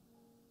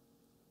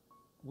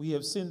 We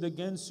have sinned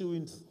against you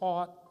in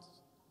thought,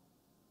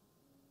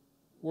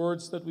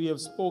 words that we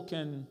have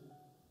spoken,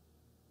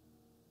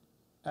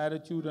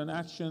 attitude and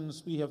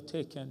actions we have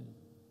taken.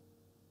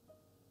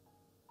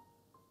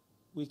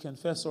 We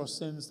confess our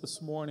sins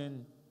this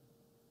morning.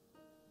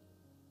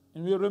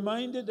 And we are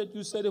reminded that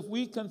you said if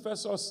we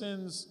confess our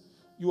sins,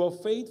 you are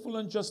faithful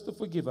and just to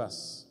forgive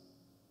us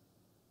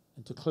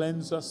and to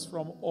cleanse us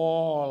from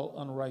all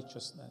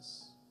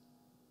unrighteousness.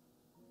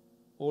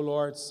 O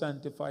Lord,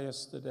 sanctify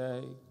us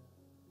today.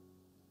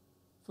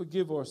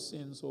 Forgive our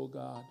sins, O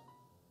God.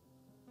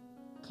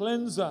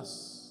 Cleanse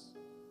us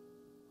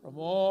from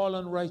all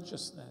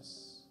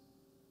unrighteousness.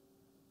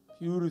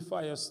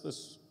 Purify us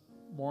this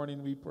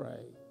morning, we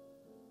pray.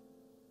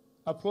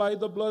 Apply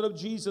the blood of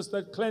Jesus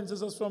that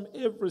cleanses us from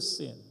every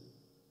sin.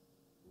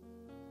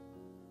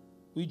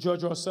 We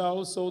judge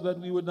ourselves so that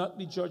we would not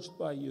be judged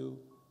by you.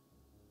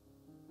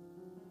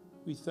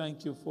 We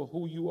thank you for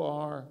who you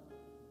are.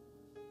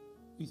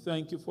 We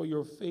thank you for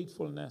your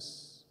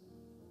faithfulness.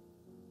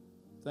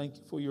 Thank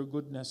you for your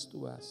goodness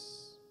to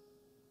us.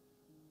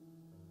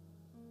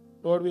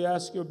 Lord, we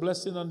ask your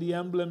blessing on the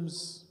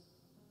emblems,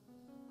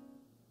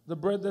 the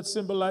bread that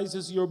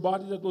symbolizes your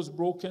body that was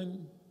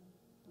broken,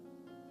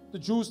 the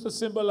juice that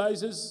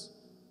symbolizes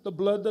the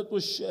blood that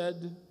was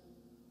shed.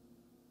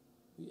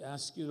 We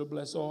ask you to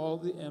bless all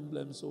the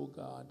emblems, O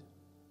God.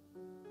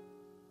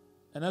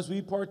 And as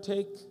we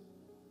partake,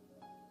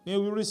 may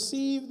we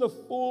receive the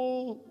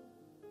full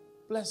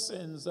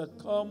blessings that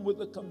come with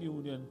the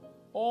communion.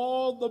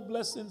 All the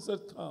blessings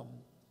that come,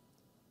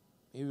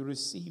 may we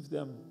receive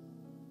them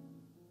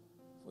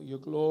for your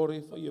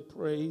glory, for your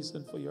praise,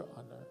 and for your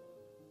honor.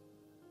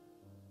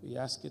 We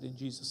ask it in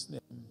Jesus'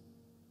 name.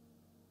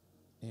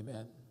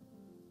 Amen.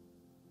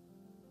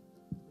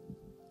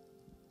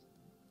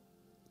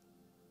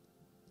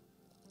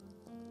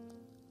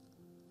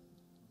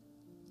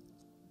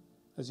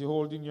 As you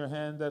hold in your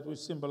hand that which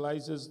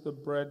symbolizes the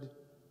bread,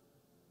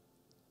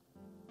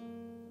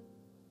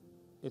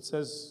 it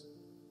says,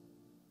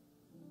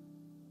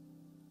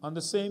 on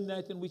the same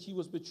night in which he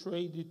was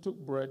betrayed, he took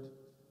bread.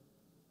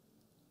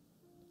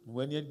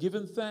 When he had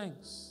given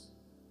thanks,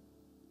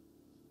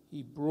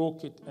 he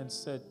broke it and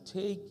said,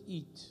 "Take,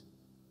 eat.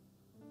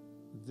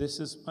 This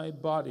is my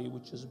body,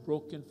 which is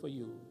broken for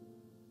you.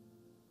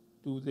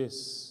 Do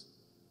this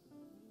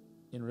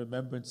in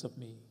remembrance of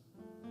me."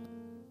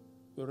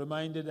 We're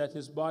reminded that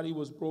his body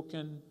was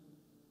broken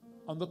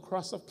on the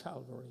cross of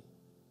Calvary,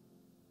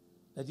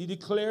 that he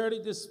declared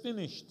it is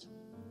finished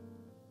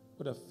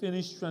with a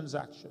finished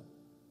transaction.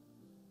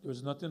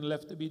 There's nothing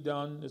left to be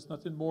done. There's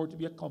nothing more to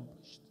be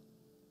accomplished.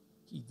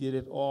 He did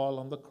it all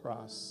on the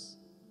cross.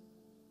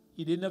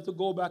 He didn't have to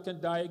go back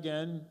and die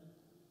again.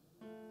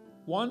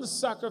 One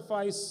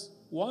sacrifice,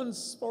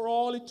 once for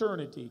all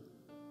eternity,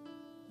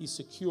 he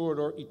secured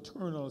our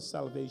eternal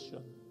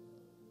salvation.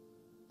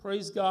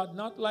 Praise God,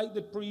 not like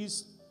the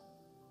priest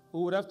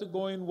who would have to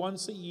go in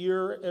once a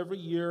year, every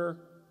year,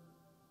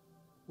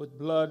 with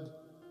blood,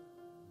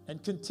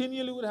 and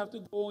continually would have to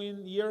go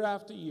in year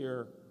after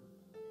year.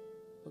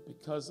 But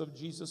because of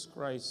Jesus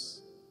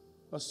Christ,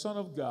 the Son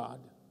of God,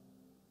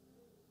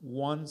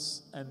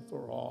 once and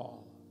for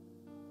all.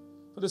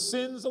 For the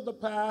sins of the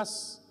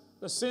past,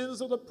 the sins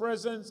of the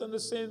present, and the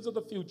sins of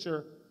the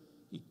future,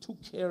 he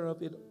took care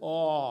of it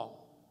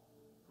all.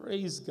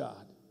 Praise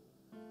God.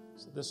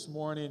 So this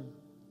morning,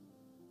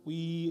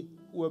 we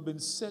who have been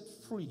set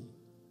free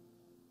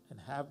and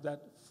have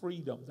that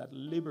freedom, that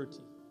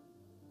liberty,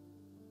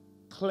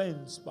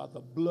 cleansed by the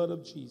blood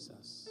of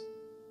Jesus,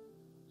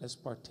 let's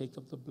partake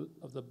of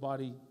the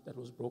body that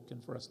was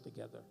broken for us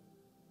together.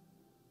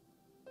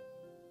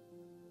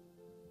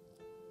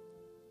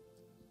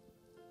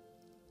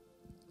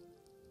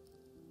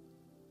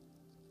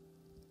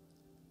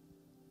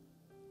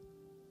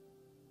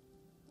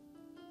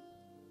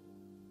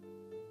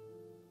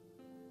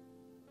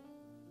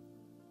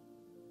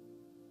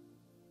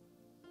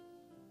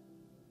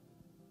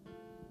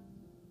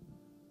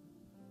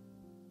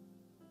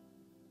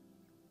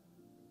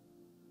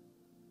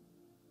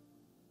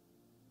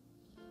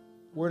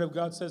 Word of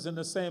God says, in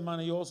the same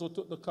manner, he also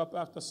took the cup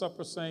after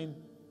supper, saying,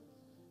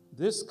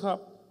 "This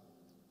cup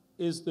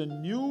is the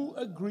new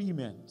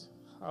agreement,"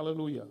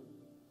 hallelujah,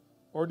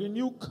 or the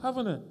new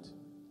covenant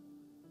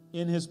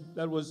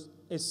that was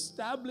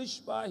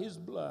established by his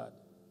blood.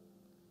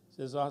 It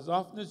says, as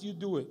often as you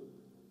do it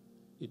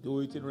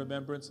in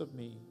remembrance of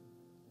me.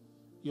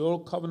 The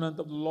old covenant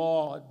of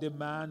law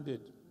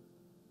demanded.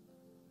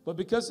 But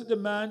because it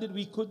demanded,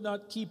 we could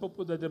not keep up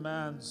with the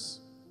demands.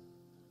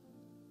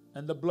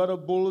 And the blood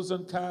of bulls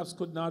and calves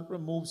could not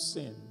remove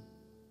sin.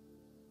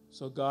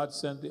 So God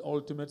sent the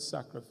ultimate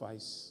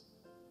sacrifice.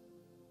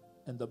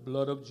 And the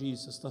blood of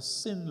Jesus, the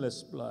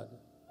sinless blood,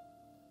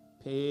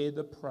 paid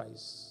the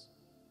price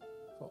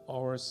for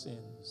our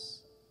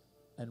sins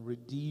and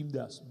redeemed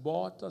us,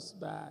 bought us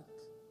back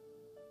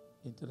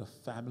into the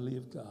family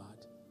of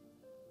God.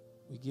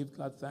 We give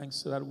God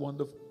thanks for that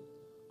wonderful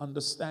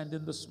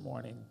understanding this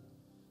morning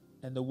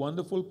and the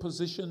wonderful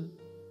position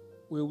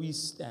where we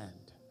stand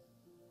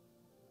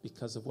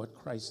because of what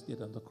Christ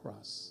did on the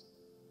cross.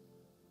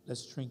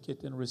 Let's drink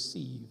it and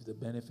receive the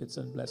benefits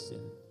and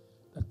blessing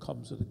that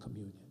comes with the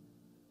communion.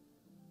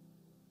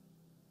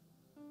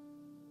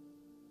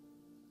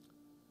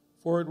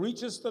 For it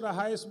reaches to the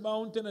highest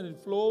mountain and it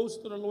flows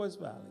to the lowest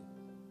valley.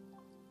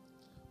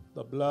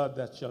 The blood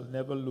that shall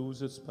never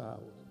lose its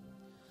power.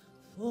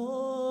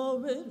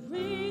 For it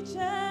reaches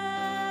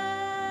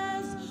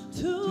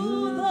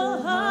to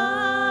the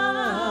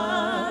highest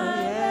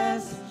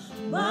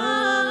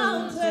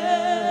mountain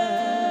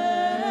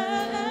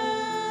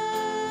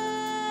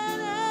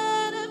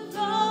and it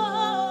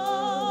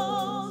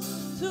flows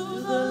to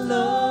the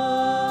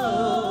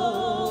lowest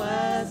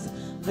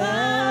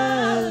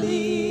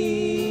valley.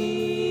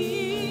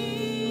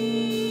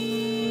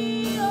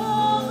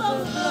 Oh, the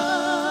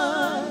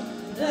blood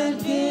that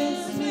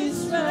gives me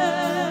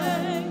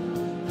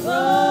strength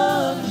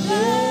from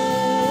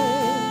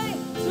day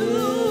to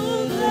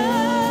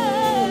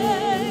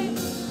day,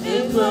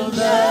 it will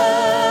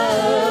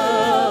never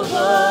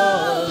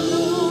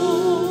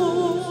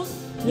lose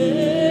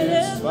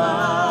its power.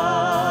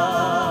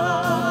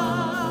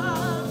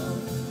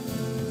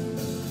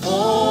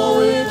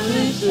 Oh, it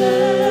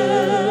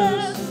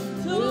reaches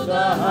to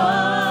the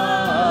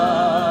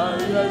highest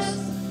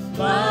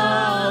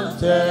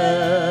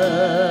mountain.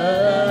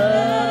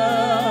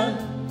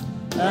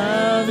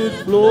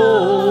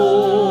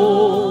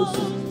 flows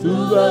to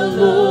the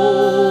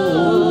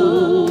lowest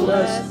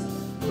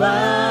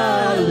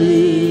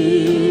valley.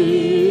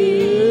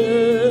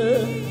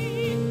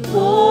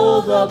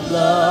 For the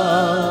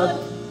blood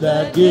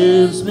that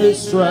gives me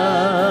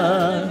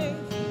strength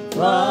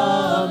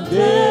from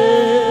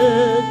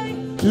day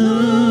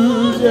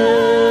to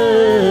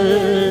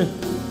day,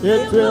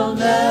 it will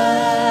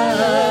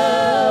never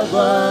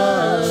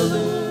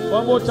lose.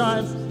 One more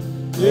time.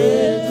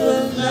 It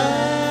will never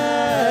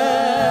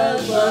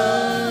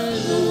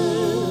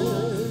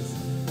lose.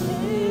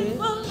 It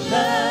will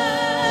never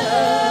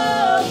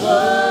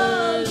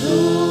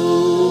lose.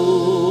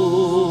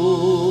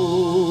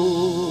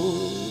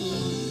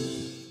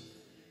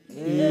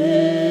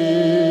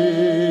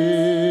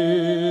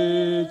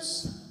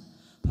 Its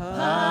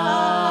power.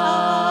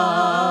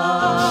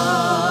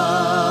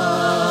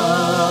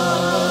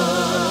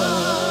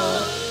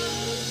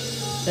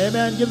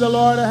 Amen. Give the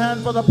Lord a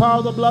hand for the power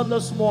of the blood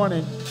this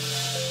morning.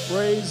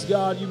 Praise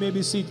God. You may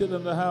be seated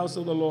in the house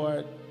of the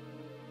Lord.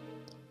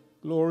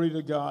 Glory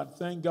to God.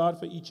 Thank God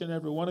for each and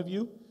every one of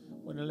you. I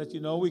want to let you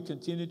know we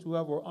continue to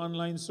have our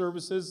online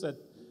services. That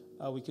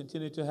we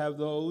continue to have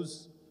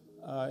those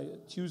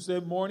Tuesday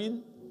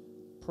morning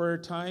prayer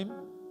time.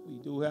 We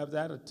do have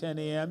that at 10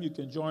 a.m. You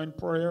can join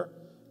prayer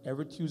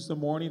every Tuesday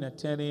morning at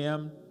 10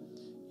 a.m.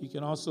 You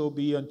can also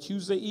be on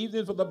Tuesday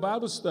evening for the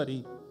Bible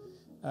study.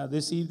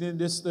 This evening,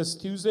 this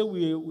Tuesday,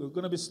 we're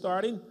going to be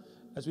starting.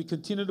 As we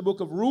continue the book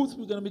of Ruth,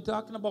 we're going to be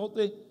talking about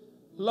the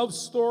love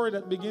story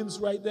that begins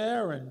right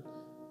there. And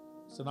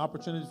it's an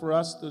opportunity for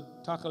us to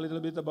talk a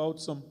little bit about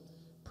some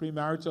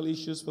premarital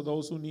issues for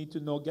those who need to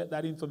know, get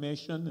that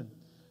information. And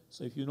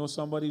so if you know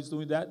somebody who's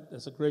doing that,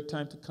 that's a great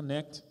time to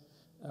connect.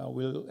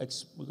 We're going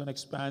to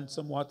expand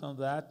somewhat on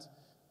that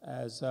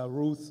as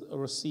Ruth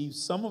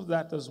receives some of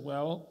that as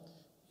well,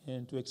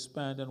 and to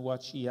expand on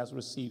what she has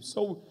received.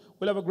 So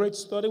we'll have a great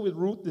study with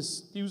Ruth this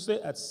Tuesday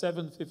at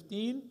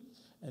 7:15.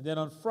 And then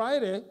on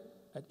Friday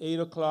at 8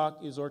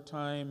 o'clock is our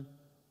time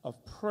of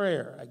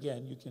prayer.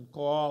 Again, you can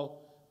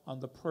call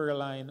on the prayer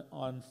line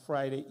on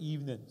Friday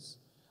evenings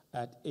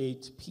at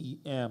 8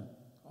 p.m.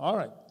 All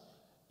right.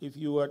 If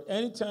you at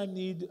any time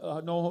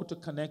know how to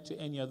connect to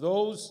any of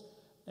those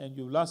and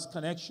you lost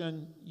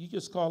connection, you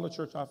just call the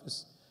church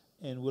office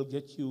and we'll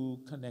get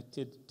you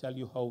connected, tell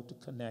you how to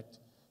connect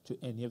to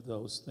any of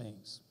those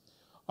things.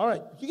 All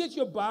right. You get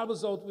your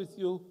Bibles out with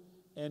you.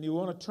 And you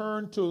want to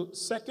turn to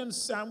 2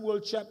 Samuel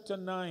chapter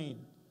 9.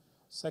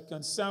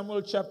 2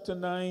 Samuel chapter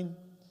 9.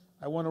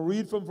 I want to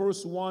read from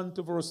verse 1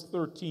 to verse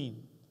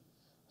 13.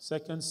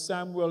 2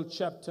 Samuel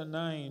chapter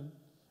 9,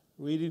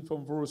 reading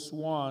from verse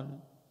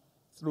 1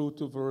 through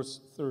to verse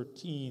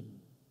 13.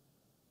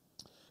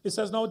 It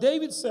says, Now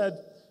David said,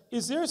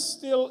 Is there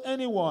still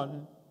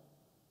anyone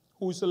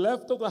who is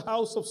left of the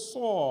house of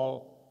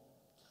Saul,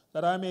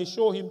 that I may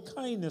show him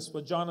kindness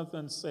for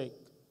Jonathan's sake?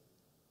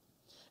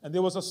 And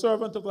there was a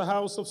servant of the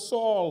house of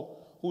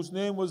Saul whose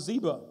name was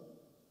Ziba.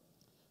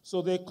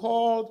 So they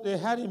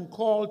had him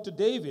called to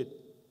David.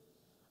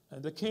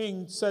 And the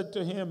king said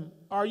to him,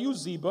 Are you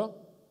Ziba?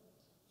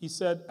 He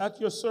said, At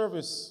your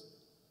service.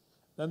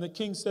 Then the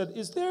king said,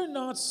 Is there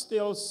not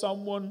still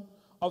someone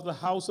of the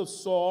house of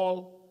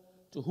Saul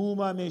to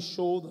whom I may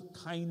show the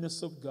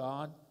kindness of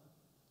God?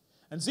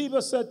 And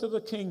Ziba said to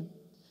the king,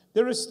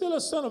 There is still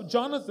a son of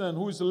Jonathan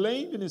who is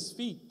lame in his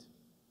feet.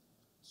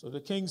 So the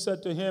king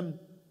said to him,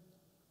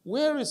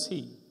 Where is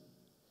he?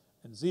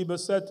 And Ziba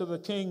said to the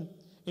king,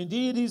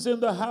 Indeed, he's in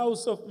the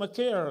house of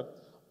Machir,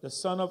 the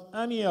son of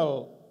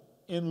Amiel,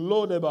 in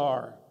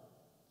Lodebar.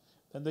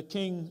 And the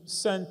king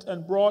sent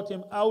and brought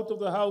him out of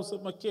the house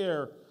of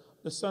Machir,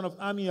 the son of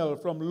Amiel,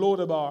 from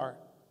Lodebar.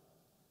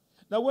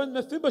 Now when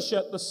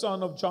Mephibosheth, the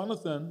son of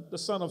Jonathan, the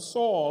son of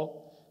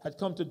Saul, had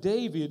come to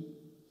David,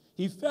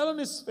 he fell on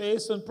his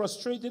face and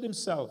prostrated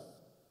himself.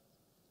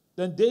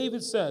 Then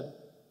David said,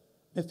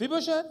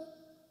 Mephibosheth?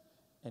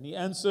 And he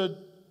answered,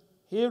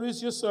 Here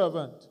is your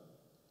servant.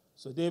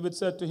 So David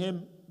said to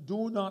him,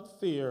 Do not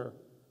fear,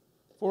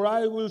 for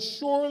I will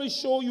surely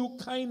show you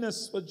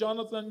kindness for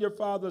Jonathan your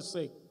father's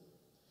sake,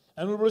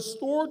 and will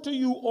restore to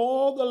you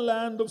all the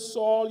land of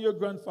Saul your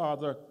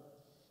grandfather,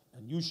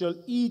 and you shall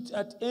eat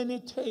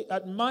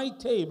at my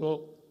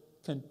table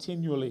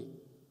continually.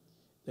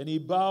 Then he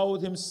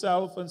bowed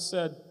himself and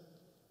said,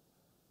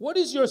 What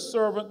is your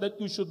servant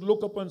that you should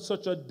look upon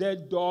such a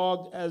dead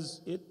dog as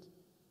it?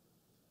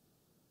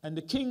 And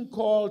the king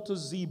called to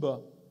Ziba,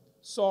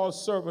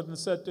 Saul's servant, and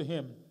said to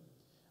him,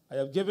 I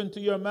have given to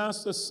your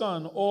master's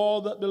son all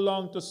that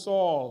belonged to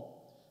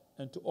Saul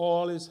and to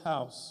all his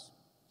house.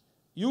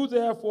 You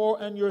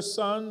therefore and your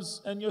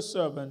sons and your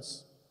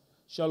servants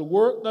shall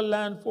work the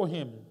land for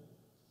him,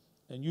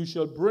 and you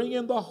shall bring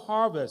in the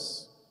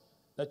harvest,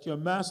 that your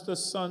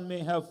master's son may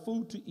have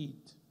food to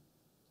eat.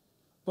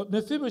 But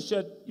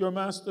Mephibosheth, your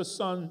master's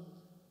son,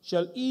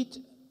 shall eat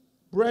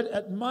bread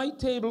at my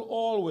table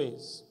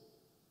always.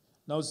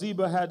 Now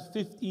Ziba had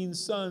 15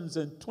 sons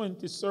and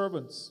 20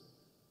 servants.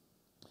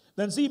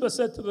 Then Ziba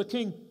said to the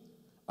king,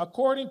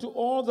 According to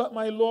all that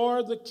my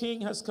lord the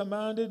king has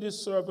commanded his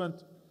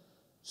servant,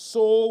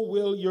 so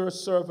will your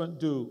servant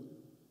do.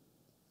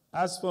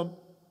 As for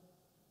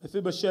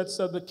Mephibosheth,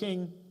 said the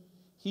king,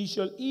 he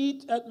shall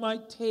eat at my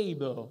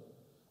table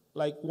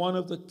like one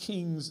of the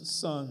king's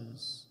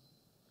sons.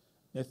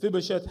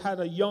 Mephibosheth had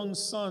a young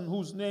son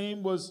whose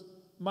name was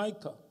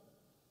Micah,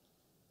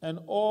 and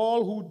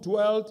all who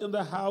dwelt in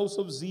the house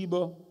of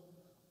Ziba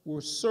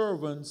were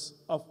servants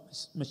of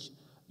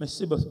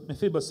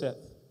Mephibosheth.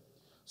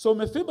 So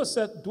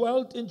Mephibosheth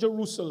dwelt in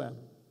Jerusalem.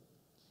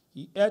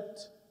 He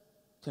ate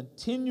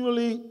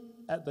continually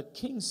at the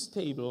king's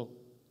table,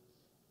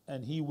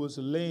 and he was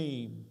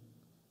lame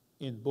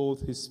in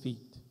both his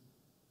feet.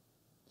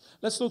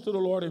 Let's look to the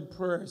Lord in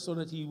prayer so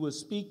that he will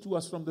speak to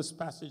us from this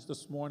passage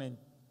this morning.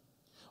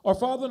 Our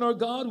Father and our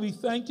God, we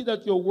thank you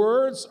that your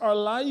words are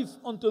life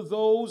unto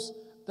those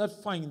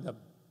that find them,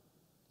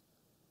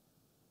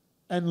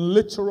 and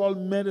literal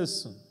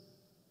medicine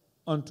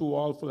unto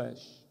all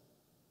flesh.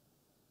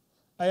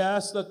 I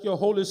ask that your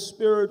Holy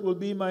Spirit will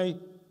be my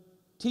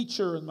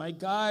teacher and my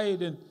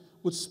guide and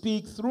would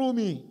speak through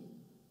me,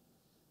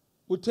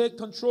 would take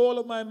control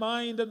of my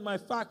mind and my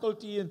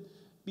faculty and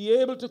be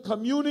able to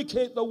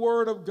communicate the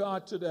word of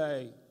God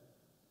today.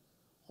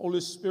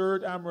 Holy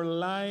Spirit, I'm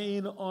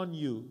relying on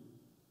you.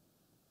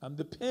 I'm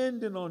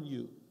depending on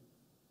you.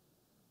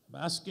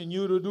 I'm asking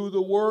you to do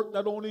the work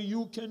that only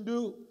you can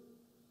do.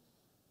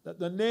 That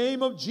the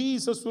name of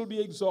Jesus will be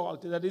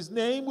exalted, that his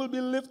name will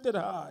be lifted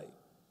high,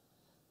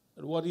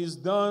 that what he's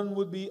done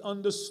would be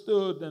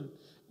understood and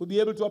we'll be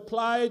able to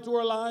apply to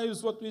our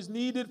lives what is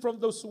needed from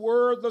this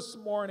word this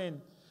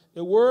morning.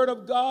 The word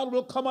of God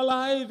will come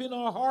alive in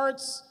our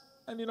hearts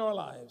and in our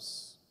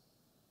lives.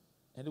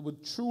 And it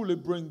would truly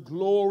bring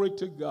glory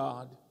to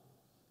God.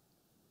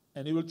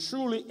 And it will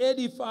truly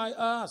edify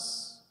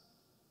us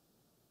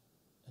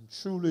and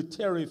truly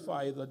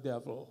terrify the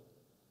devil.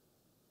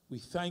 We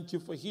thank you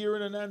for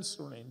hearing and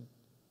answering.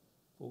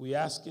 For we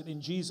ask it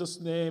in Jesus'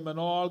 name, and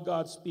all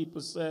God's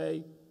people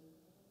say,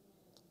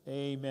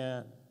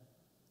 amen.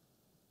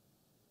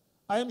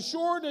 I am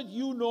sure that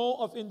you know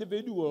of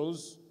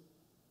individuals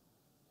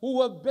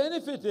who have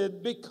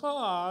benefited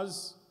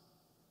because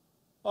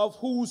of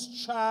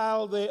whose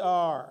child they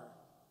are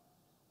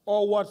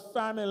or what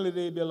family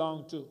they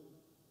belong to.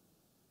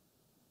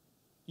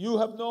 You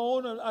have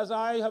known, as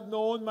I have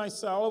known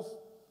myself,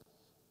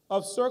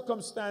 of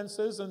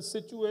circumstances and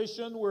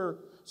situations where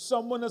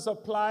someone has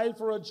applied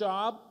for a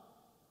job,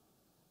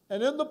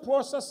 and in the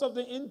process of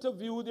the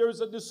interview, there is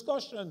a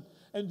discussion.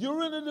 And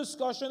during the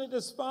discussion, it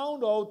is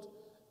found out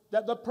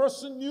that the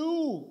person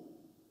knew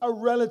a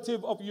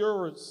relative of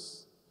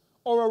yours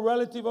or a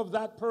relative of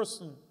that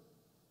person.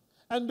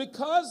 And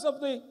because of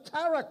the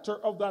character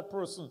of that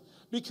person,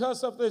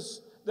 because of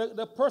this,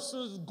 the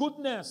person's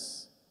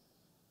goodness,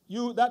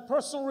 that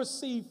person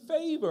received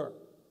favor.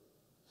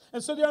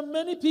 And so there are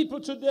many people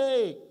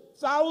today,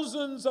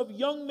 thousands of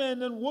young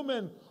men and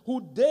women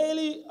who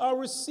daily are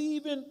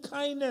receiving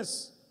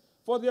kindness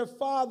for their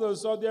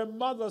father's or their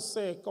mother's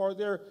sake or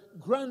their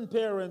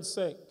grandparents'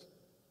 sake.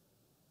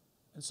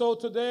 And so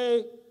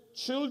today,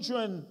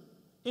 children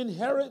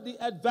inherit the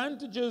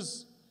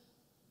advantages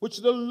which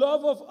the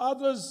love of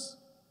others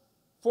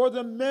for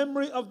the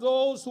memory of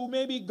those who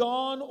may be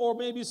gone or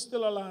may be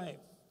still alive.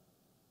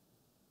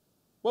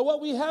 But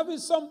what we have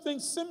is something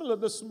similar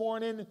this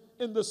morning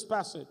in this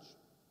passage.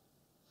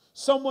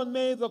 Someone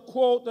made the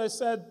quote that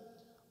said,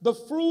 "The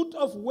fruit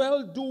of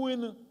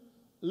well-doing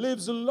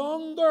lives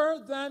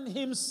longer than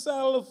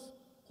himself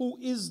who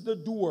is the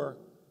doer,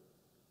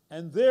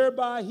 and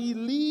thereby he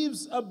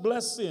leaves a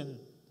blessing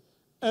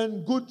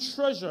and good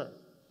treasure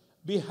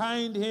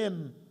behind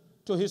him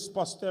to his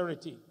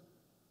posterity."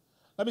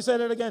 Let me say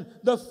that again.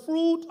 The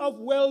fruit of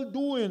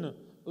well-doing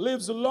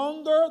lives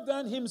longer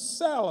than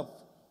himself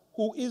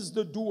who is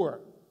the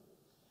doer,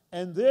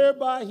 and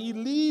thereby he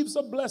leaves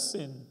a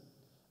blessing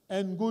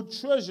and good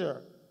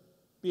treasure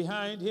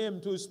behind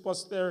him to his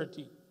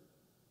posterity.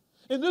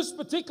 In this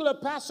particular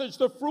passage,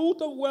 the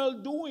fruit of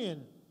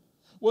well-doing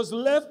was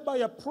left by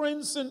a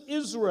prince in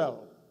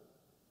Israel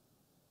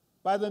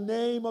by the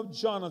name of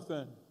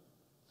Jonathan.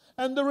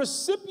 And the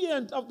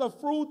recipient of the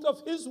fruit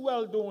of his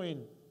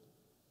well-doing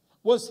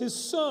was his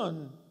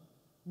son,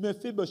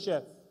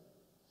 Mephibosheth.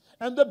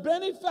 And the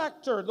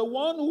benefactor, the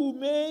one who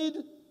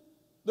gave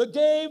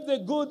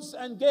the goods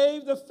and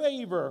gave the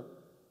favor,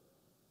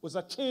 was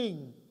a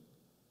king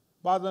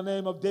by the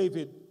name of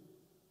David.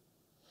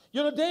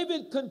 You know,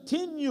 David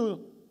continues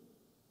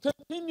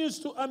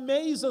to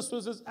amaze us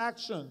with his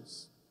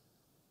actions.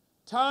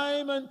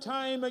 Time and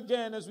time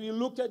again, as we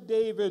look at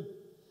David,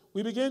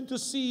 we begin to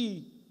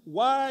see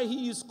why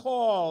he is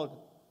called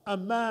a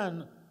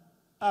man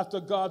after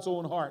God's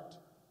own heart.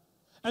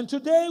 And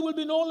today will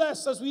be no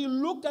less as we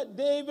look at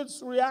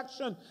David's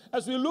reaction,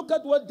 as we look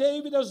at what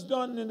David has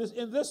done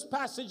in this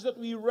passage that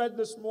we read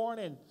this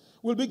morning.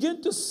 We'll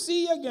begin to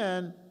see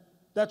again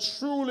that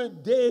truly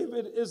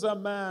David is a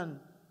man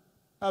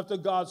after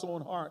God's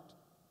own heart.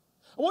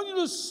 I want you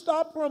to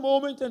stop for a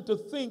moment and to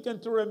think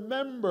and to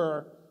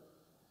remember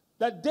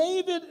that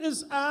David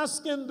is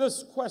asking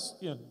this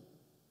question: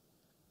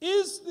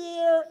 is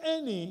there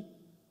any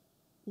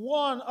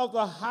one of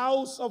the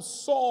house of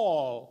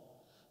Saul,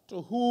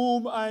 to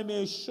whom I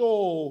may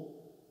show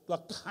the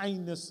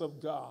kindness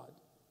of God.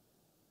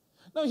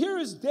 Now here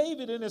is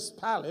David in his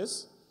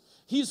palace.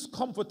 He's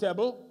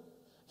comfortable.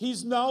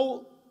 He's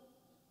now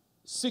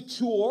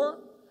secure.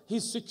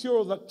 He's secure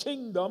of the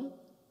kingdom.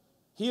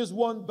 He has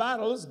won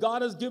battles.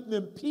 God has given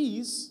him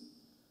peace.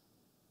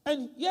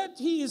 And yet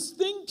he is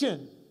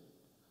thinking.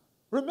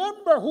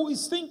 Remember who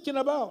he's thinking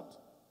about.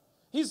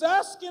 He's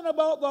asking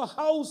about the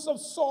house of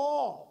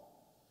Saul.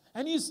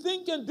 And he's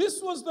thinking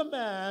this was the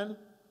man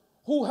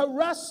who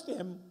harassed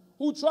him,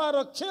 who tried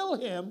to kill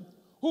him,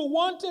 who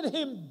wanted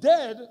him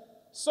dead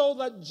so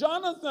that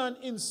Jonathan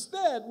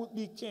instead would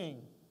be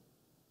king.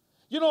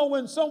 You know,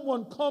 when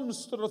someone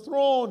comes to the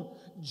throne,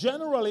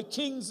 generally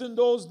kings in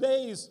those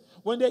days,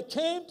 when they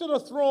came to the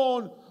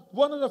throne,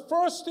 one of the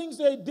first things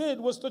they did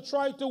was to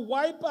try to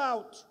wipe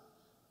out,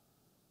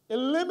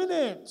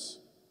 eliminate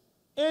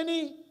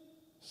any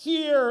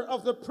heir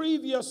of the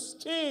previous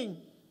king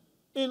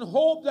in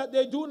hope that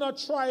they do not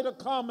try to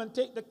come and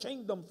take the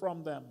kingdom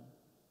from them.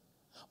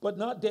 But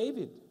not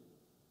David.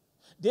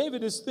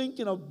 David is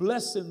thinking of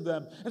blessing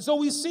them. And so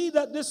we see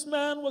that this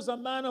man was a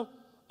man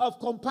of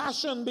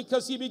compassion,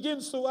 because he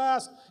begins to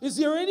ask, is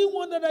there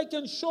anyone that I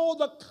can show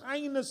the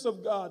kindness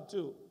of God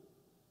to?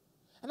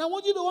 And I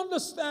want you to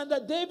understand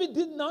that David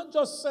did not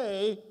just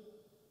say,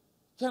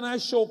 can I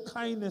show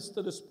kindness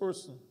to this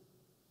person?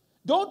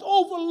 Don't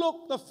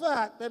overlook the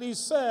fact that he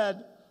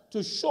said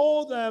to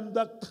show them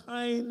the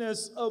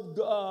kindness of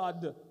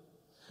God.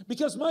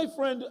 Because, my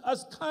friend,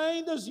 as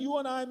kind as you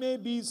and I may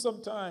be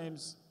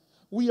sometimes,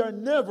 we are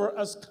never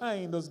as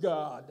kind as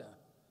God.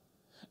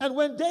 And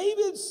when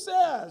David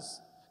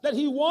says that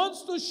he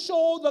wants to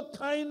show the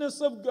kindness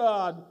of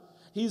God,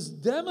 he's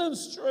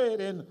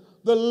demonstrating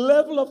the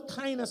level of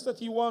kindness that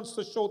he wants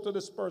to show to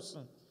this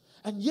person.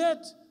 And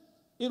yet,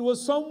 it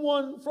was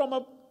someone from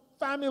a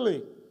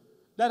family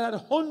that had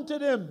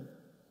hunted him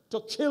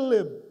to kill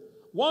him.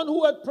 One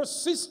who had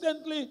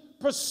persistently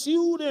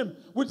pursued him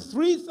with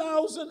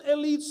 3,000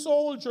 elite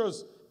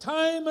soldiers,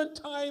 time and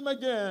time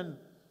again.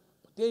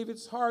 But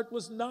David's heart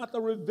was not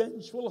a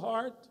revengeful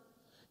heart.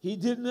 He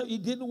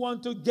didn't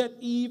want to get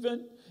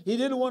even. He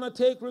didn't want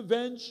to take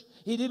revenge.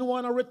 He didn't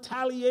want to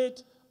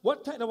retaliate.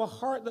 What kind of a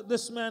heart that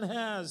this man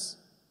has.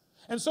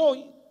 And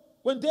so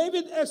when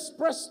David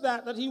expressed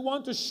that he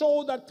wanted to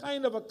show that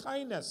kind of a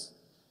kindness,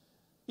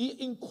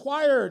 he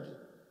inquired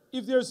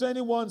if there's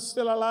anyone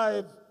still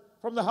alive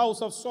from the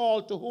house of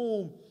Saul to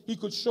whom he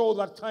could show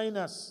that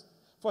kindness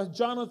for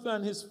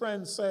Jonathan, his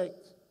friend's sake.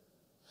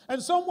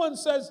 And someone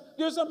says,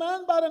 there's a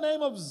man by the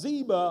name of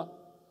Ziba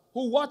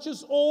who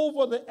watches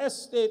over the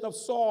estate of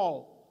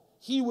Saul.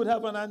 He would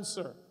have an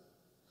answer.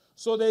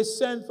 So they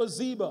sent for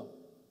Ziba.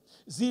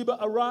 Ziba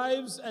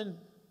arrives, and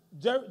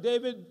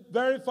David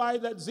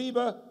verified that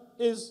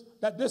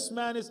that this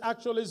man is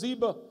actually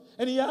Ziba.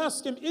 And he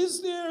asked him,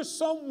 is there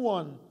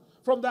someone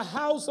from the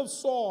house of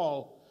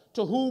Saul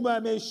to whom I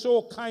may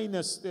show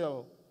kindness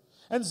still?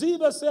 And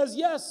Ziba says,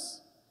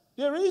 yes,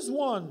 there is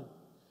one.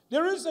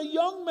 There is a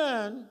young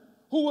man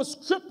who was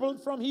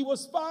crippled from he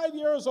was 5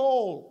 years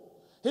old.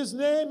 His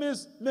name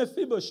is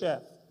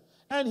Mephibosheth.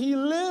 And he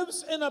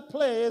lives in a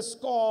place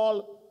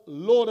called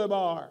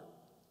Lodebar.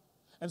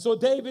 And so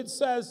David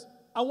says,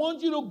 I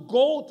want you to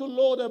go to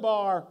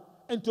Lodebar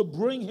and to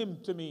bring him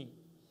to me.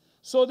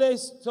 So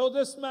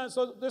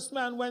this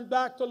man went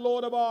back to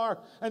Lodebar,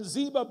 and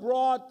Ziba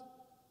brought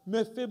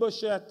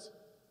Mephibosheth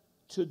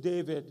to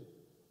David.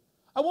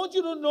 I want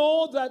you to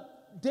know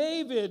that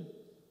David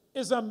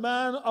is a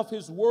man of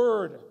his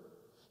word.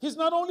 He's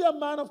not only a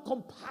man of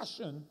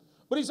compassion,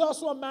 but he's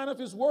also a man of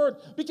his word.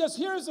 Because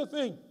here's the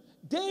thing.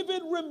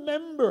 David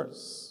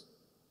remembers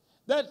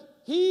that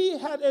he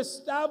had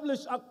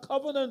established a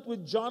covenant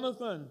with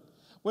Jonathan.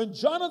 When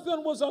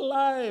Jonathan was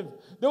alive,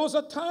 there was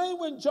a time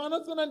when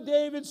Jonathan and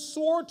David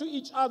swore to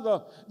each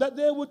other that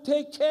they would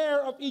take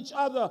care of each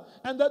other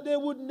and that they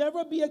would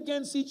never be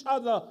against each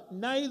other,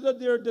 neither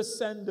their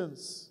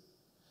descendants.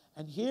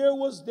 And here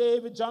was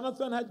David.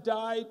 Jonathan had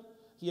died.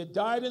 He had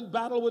died in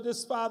battle with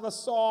his father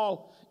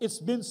Saul. It's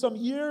been some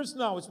years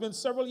now. It's been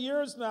several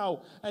years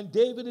now. And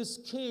David is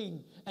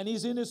king, and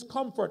he's in his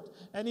comfort.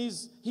 And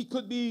he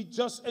could be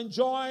just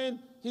enjoying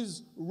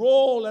his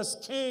role as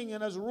king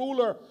and as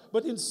ruler.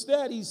 But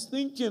instead, he's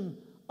thinking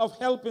of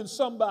helping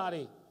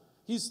somebody.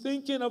 He's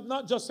thinking of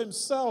not just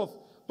himself,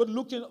 but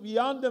looking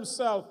beyond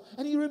himself.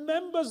 And he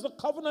remembers the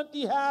covenant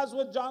he has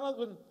with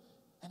Jonathan.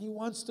 And he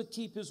wants to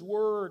keep his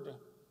word.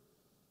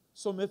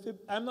 So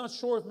I'm not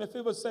sure if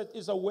Mephibosheth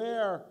is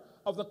aware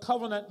of the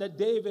covenant that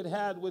David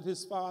had with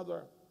his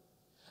father.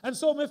 And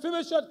so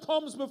Mephibosheth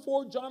comes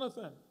before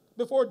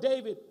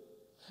David.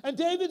 And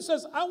David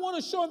says, I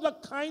want to show him the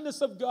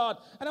kindness of God.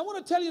 And I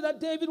want to tell you that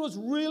David was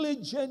really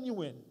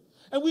genuine.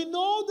 And we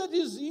know that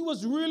he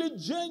was really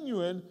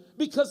genuine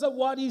because of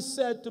what he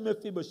said to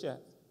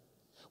Mephibosheth.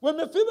 When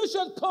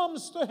Mephibosheth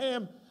comes to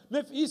him,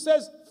 he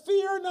says,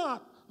 fear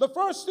not. The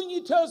first thing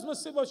he tells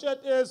Mephibosheth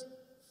is,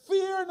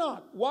 fear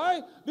not.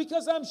 Why?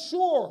 Because I'm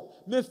sure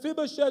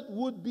Mephibosheth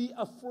would be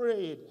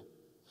afraid.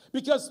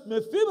 Because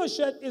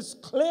Mephibosheth is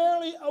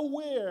clearly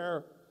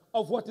aware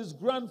of what his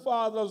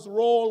grandfather's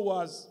role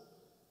was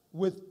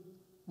with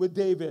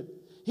David.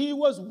 He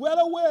was well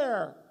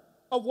aware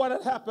of what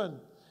had happened.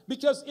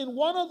 Because in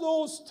one of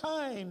those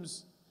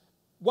times,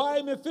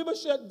 why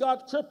Mephibosheth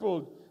got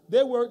crippled,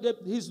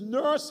 his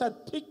nurse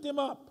had picked him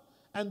up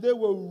and they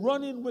were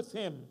running with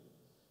him.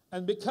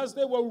 And because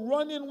they were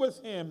running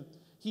with him,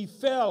 he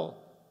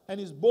fell and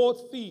his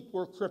both feet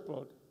were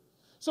crippled.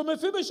 So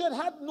Mephibosheth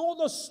had known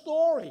the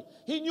story.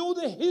 He knew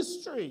the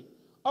history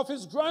of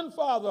his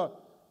grandfather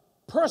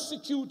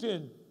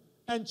persecuting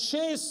and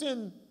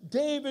chasing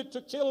David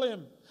to kill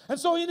him. And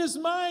so in his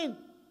mind,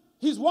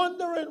 he's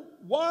wondering,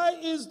 why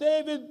is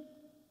David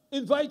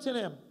inviting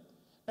him?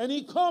 And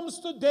he comes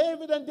to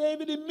David, and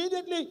David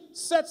immediately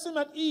sets him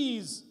at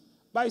ease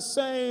by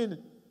saying,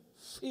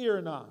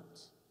 fear not.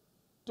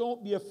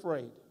 Don't be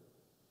afraid.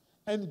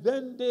 And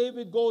then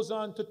David goes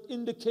on to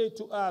indicate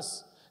to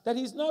us that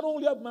he's not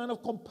only a man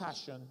of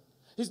compassion,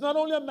 he's not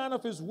only a man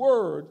of his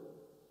word,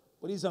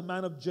 but he's a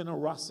man of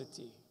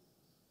generosity.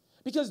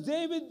 Because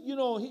David,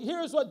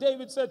 here's what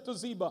David said to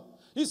Ziba.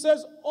 He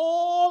says,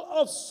 all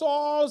of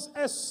Saul's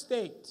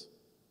estate,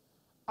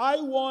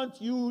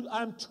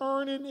 I'm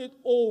turning it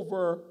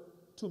over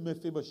to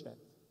Mephibosheth.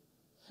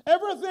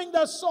 Everything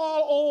that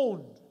Saul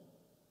owned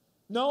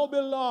now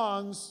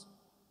belongs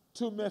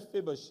to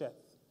Mephibosheth.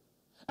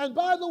 And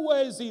by the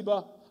way,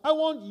 Ziba, I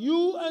want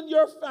you and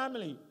your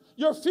family,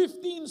 your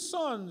 15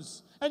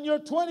 sons and your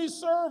 20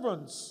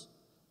 servants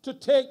to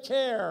take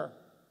care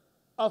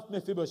of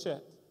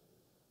Mephibosheth.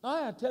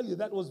 I tell you,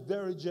 that was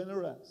very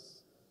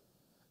generous.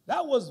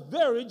 That was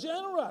very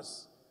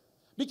generous.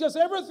 Because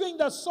everything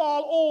that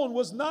Saul owned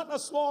was not a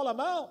small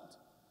amount.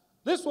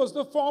 This was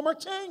the former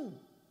king.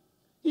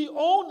 He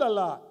owned a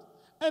lot.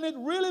 And it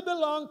really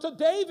belonged to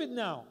David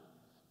now.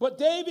 But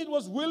David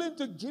was willing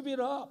to give it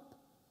up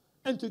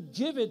and to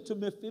give it to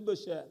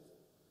Mephibosheth.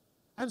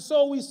 And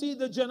so we see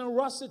the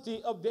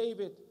generosity of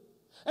David.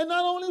 And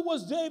not only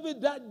was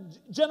David that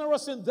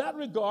generous in that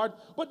regard,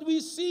 but we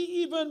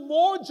see even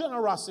more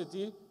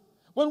generosity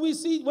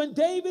when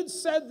David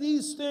said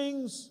these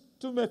things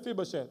to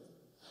Mephibosheth.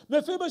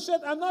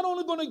 Mephibosheth, I'm not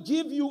only going to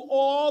give you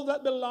all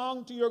that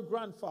belonged to your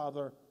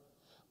grandfather,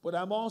 but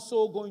I'm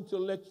also going to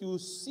let you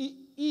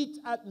eat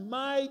at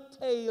my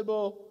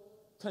table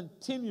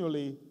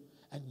continually,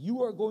 and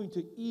you are going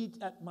to eat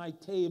at my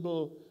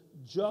table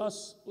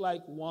just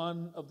like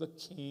one of the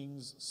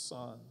king's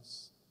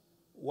sons.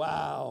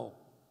 Wow.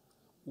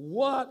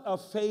 What a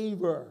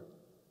favor.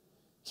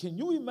 Can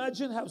you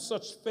imagine have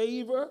such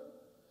favor?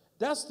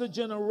 That's the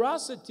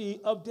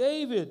generosity of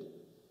David.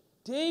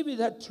 David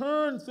had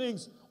turned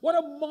things. What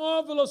a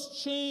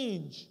marvelous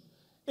change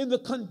in the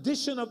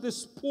condition of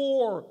this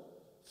poor,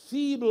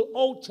 feeble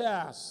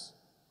outcast.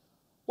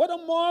 What a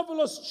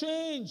marvelous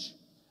change.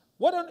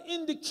 What an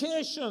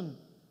indication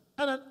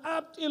and an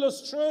apt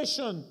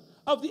illustration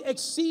of the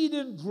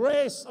exceeding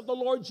grace of the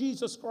Lord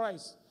Jesus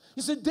Christ.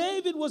 You see,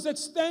 David was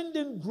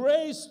extending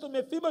grace to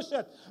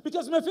Mephibosheth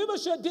because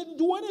Mephibosheth didn't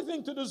do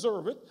anything to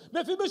deserve it.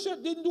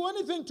 Mephibosheth didn't do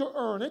anything to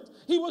earn it.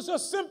 He was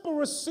just simply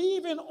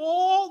receiving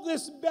all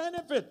this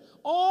benefit,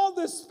 all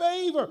this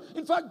favor.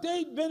 In fact,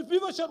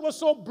 Mephibosheth was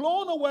so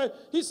blown away,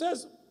 he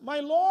says, my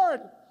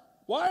Lord,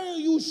 why are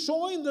you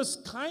showing this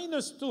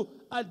kindness to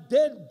a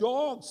dead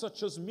dog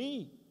such as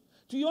me?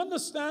 Do you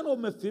understand how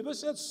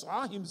Mephibosheth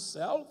saw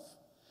himself?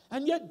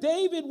 And yet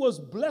David was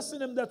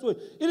blessing him that way.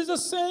 It is the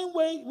same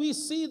way we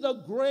see the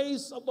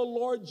grace of the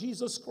Lord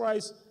Jesus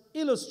Christ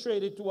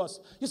illustrated to us.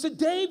 You see,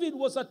 David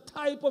was a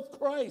type of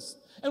Christ.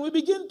 And we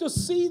begin to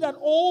see that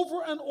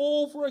over and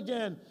over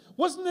again.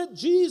 Wasn't it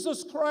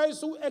Jesus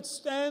Christ who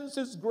extends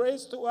his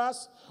grace to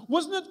us?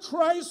 Wasn't it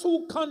Christ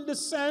who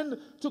condescended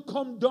to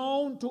come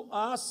down to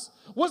us?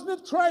 Wasn't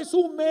it Christ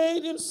who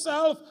made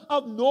himself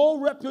of no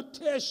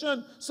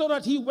reputation so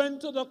that he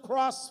went to the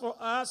cross for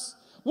us?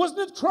 Wasn't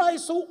it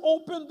Christ who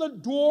opened the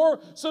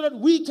door so that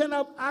we can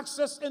have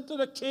access into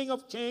the King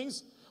of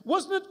Kings?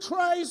 Wasn't it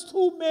Christ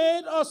who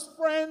made us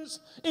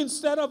friends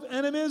instead of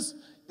enemies?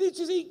 Did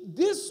you see,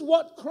 this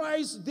what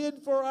Christ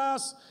did for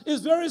us is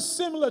very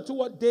similar to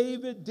what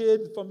David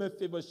did for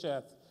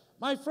Mephibosheth.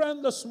 My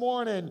friend, this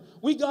morning,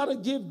 we got to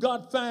give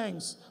God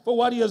thanks for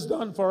what he has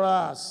done for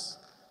us.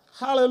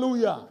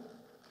 Hallelujah.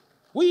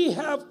 We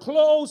have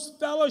close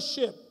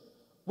fellowship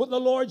with the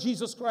Lord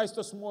Jesus Christ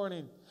this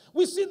morning.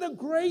 We see the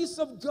grace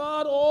of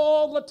God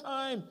all the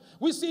time.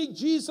 We see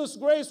Jesus'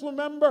 grace.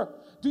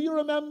 Do you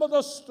remember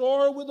the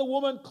story with the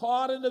woman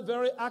caught in the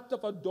very act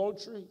of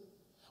adultery?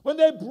 When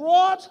they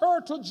brought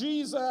her to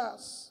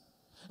Jesus,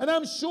 and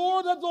I'm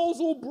sure that those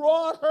who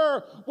brought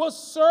her were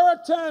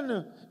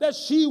certain that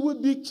she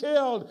would be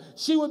killed.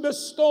 She would be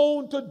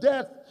stoned to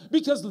death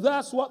because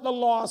that's what the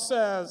law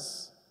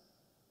says.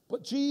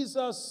 But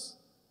Jesus,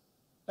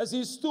 as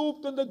he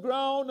stooped on the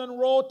ground and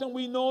wrote, and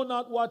we know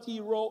not what he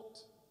wrote,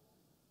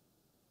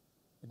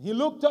 and he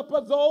looked up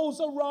at those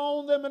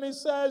around them and he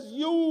says,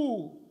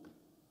 you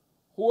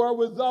who are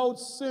without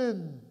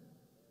sin,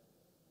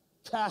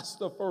 cast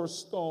the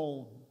first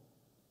stone.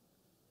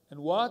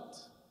 And what?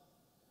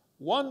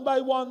 One by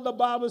one, the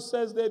Bible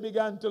says they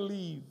began to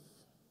leave.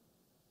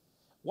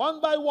 One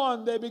by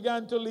one, they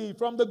began to leave,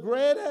 from the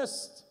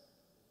greatest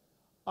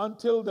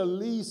until the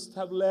least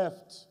have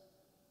left.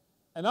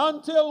 And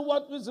until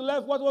what was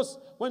left,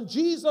 when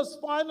Jesus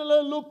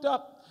finally looked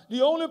up,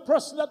 the only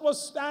person that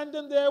was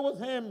standing there with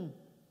him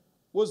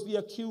was the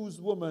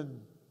accused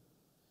woman.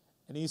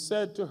 And he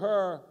said to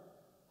her,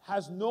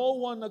 "Has no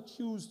one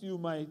accused you,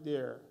 my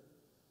dear?"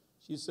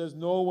 She says,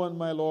 "No one,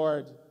 my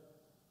Lord."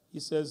 He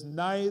says,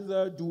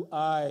 "Neither do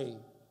I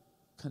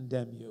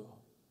condemn you."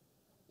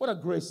 What a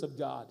grace of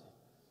God.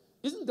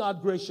 Isn't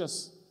God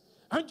gracious?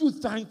 Aren't you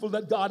thankful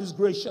that God is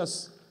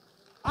gracious?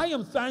 I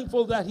am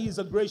thankful that He's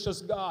a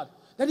gracious God,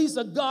 that He's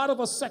a God of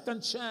a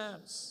second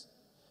chance,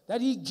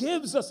 that He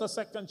gives us a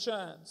second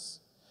chance.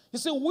 You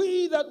see,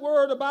 we that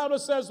were, the Bible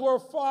says, were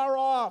far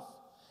off,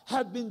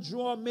 had been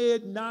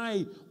made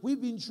nigh.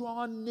 We've been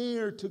drawn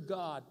near to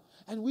God,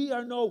 and we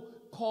are now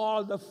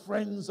called the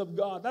friends of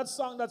God. That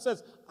song that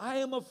says, "I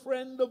am a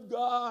friend of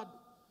God."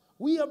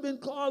 We have been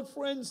called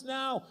friends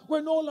now.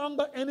 We're no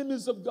longer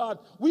enemies of God.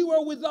 We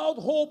were without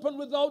hope and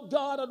without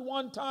God at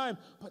one time,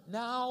 but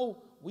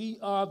now we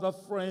are the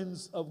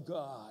friends of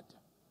God.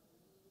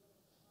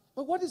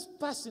 But what is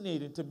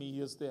fascinating to me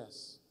is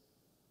this.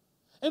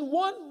 In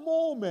one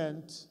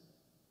moment,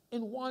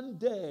 in one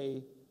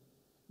day,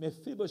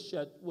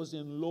 Mephibosheth was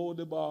in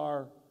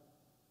Lodebar,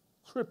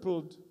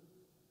 crippled,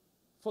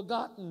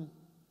 forgotten,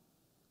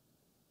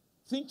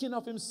 thinking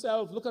of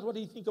himself. Look at what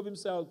he thinks of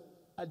himself: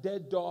 a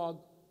dead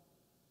dog,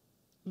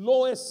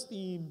 low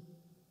esteem.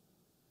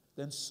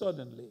 Then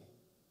suddenly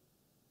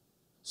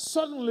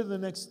the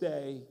next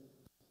day,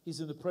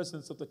 he's in the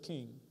presence of the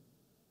king.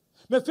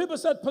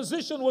 Mephibosheth's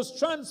position was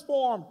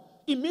transformed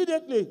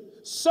immediately,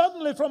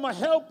 suddenly, from a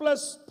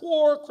helpless,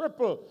 poor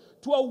cripple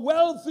to a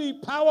wealthy,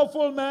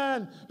 powerful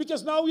man,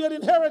 because now he had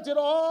inherited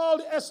all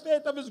the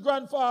estate of his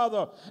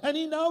grandfather, and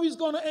he's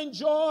going to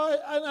enjoy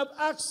and have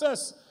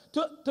access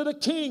to the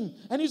king,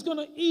 and he's going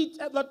to eat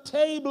at the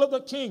table of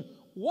the king.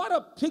 What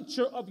a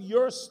picture of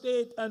your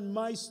state and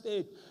my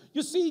state.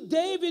 You see,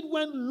 David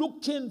went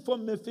looking for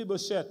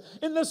Mephibosheth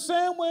in the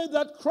same way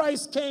that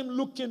Christ came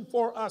looking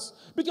for us,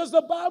 because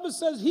the Bible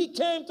says He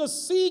came to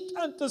seek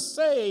and to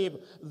save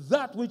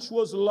that which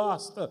was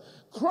lost.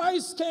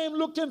 Christ came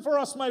looking for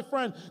us, my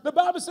friend. The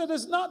Bible said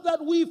it's not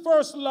that we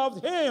first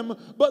loved Him,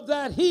 but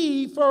that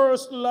He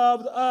first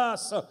loved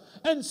us.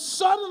 And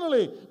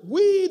suddenly,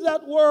 we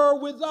that were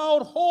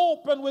without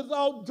hope and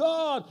without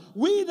God,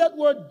 we that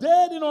were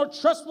dead in our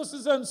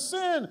trespasses and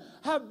sin,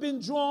 have been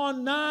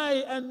drawn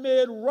nigh and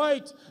made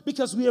right,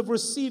 because we have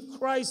received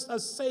Christ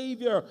as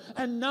Savior.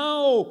 And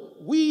now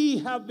we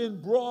have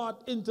been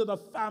brought into the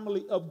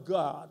family of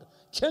God.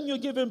 Can you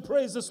give Him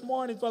praise this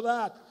morning for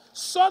that?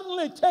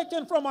 Suddenly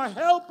taken from a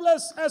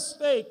helpless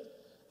estate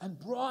and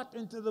brought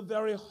into the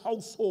very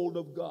household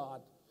of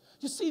God.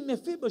 You see,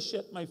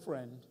 Mephibosheth, my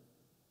friend,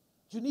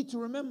 you need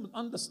to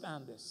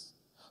understand this.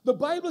 The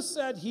Bible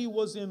said he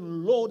was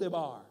in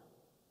Lodebar.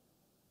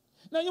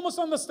 Now you must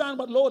understand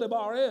what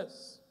Lodebar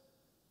is.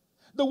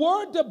 The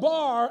word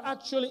debar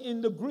actually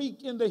in the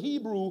Greek, in the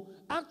Hebrew,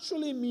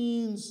 actually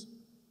means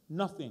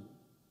nothing.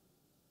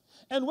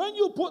 And when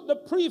you put the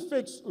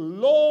prefix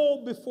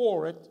lo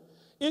before it,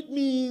 it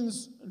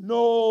means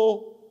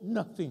no,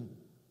 nothing.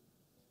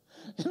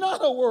 In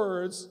other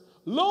words,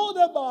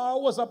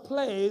 Lodebar was a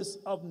place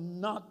of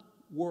not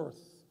worth,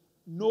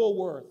 no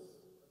worth.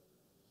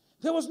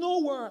 There was no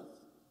worth.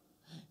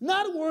 In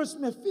other words,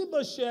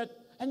 Mephibosheth,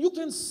 and you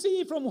can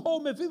see from how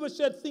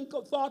Mephibosheth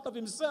thought of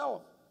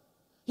himself.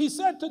 He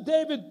said to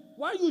David,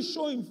 "Why are you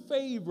showing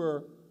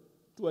favor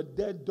to a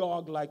dead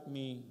dog like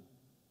me?"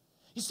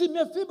 You see,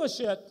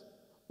 Mephibosheth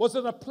was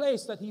in a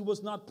place that he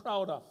was not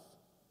proud of.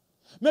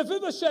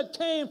 Mephibosheth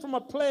came from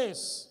a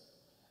place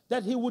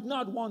that he would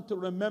not want to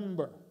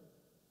remember.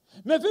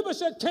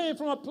 Mephibosheth came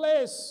from a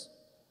place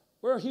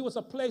where he was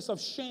a place of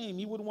shame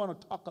he wouldn't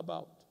want to talk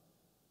about.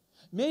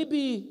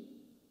 Maybe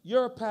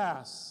your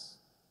past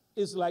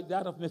is like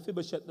that of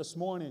Mephibosheth this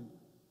morning,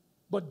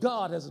 but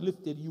God has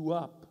lifted you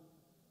up.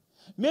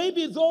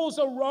 Maybe those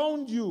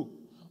around you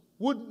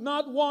would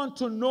not want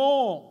to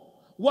know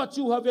what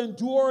you have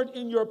endured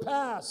in your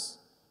past,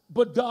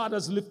 but God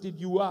has lifted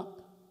you up.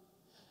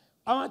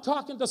 I'm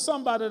talking to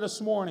somebody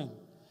this morning.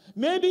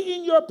 Maybe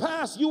in your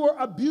past you were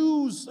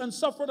abused and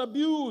suffered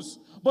abuse,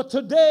 but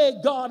today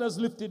God has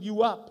lifted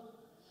you up.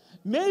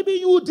 Maybe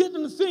you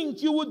didn't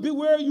think you would be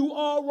where you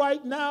are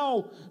right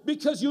now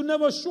because you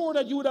never sure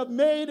that you would have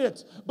made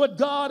it, but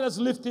God has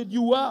lifted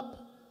you up.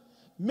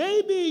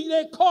 Maybe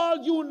they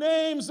called you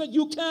names that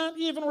you can't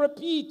even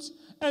repeat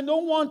and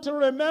don't want to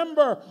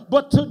remember,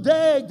 but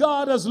today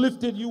God has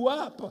lifted you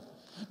up.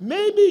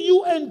 Maybe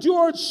you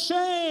endured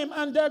shame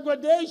and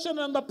degradation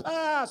in the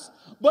past,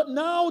 but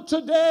now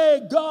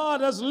today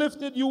God has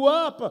lifted you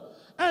up.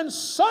 And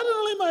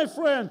suddenly, my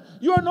friend,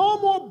 you're no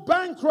more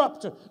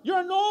bankrupt.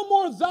 You're no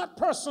more that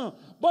person.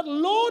 But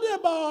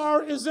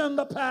Lodebar is in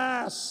the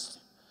past.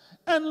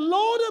 And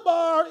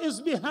Lodebar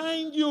is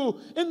behind you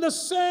in the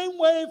same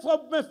way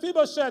for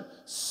Mephibosheth.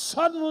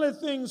 Suddenly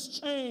things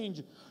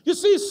change. You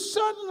see,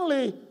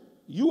 suddenly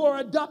you are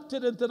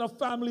adopted into the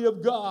family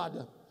of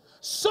God.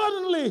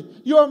 Suddenly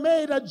you're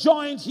made a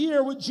joint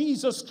here with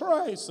Jesus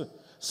Christ.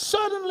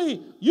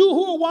 Suddenly you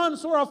who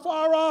once were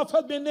afar off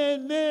have been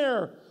made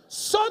near.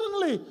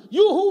 Suddenly,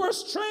 you who were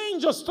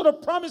strangers to the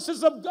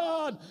promises of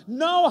God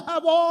now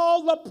have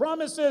all the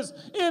promises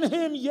in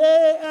him,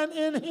 yea, and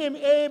in him,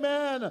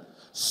 amen.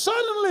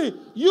 Suddenly,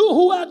 you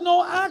who had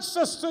no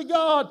access to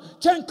God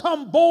can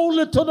come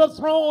boldly to the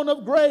throne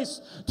of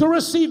grace to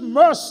receive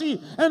mercy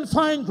and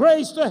find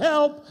grace to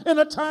help in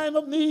a time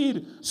of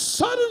need.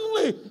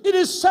 Suddenly, it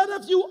is said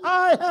of you,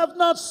 eye have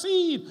not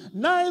seen,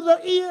 neither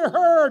ear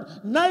heard,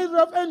 neither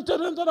have entered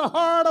into the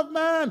heart of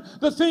man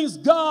the things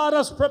God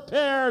has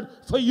prepared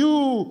for you.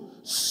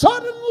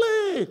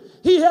 Suddenly,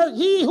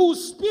 he who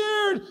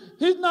spared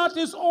not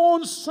his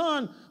own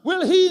son,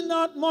 will he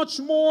not much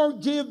more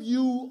give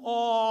you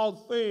all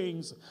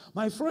things?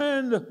 My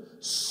friend,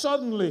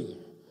 suddenly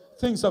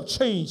things have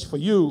changed for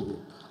you.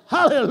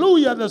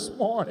 Hallelujah this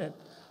morning.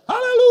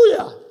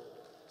 Hallelujah.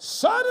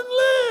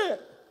 Suddenly,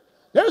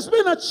 there's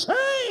been a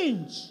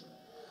change.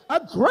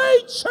 A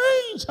great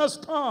change has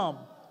come.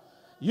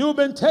 You've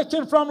been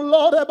taken from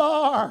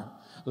Lodebar.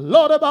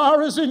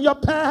 Lodebar is in your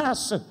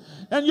past.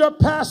 And your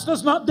past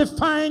does not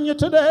define you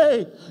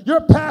today. Your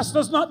past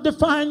does not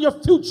define your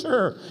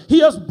future.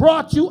 He has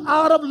brought you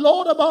out of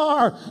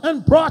Lodebar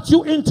and brought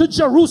you into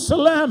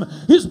Jerusalem.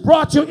 He's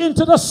brought you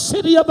into the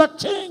city of the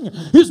King.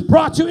 He's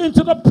brought you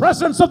into the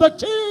presence of the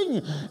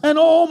King. And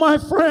oh, my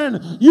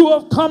friend, you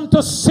have come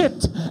to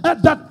sit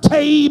at the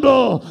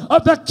table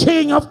of the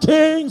King of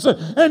Kings.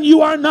 And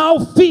you are now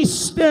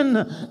feasting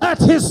at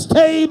his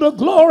table.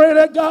 Glory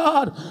to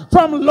God.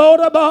 From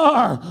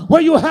Lodebar,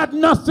 where you had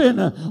nothing,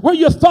 where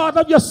you thought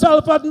of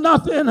yourself as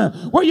nothing,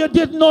 where you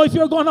didn't know if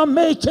you're going to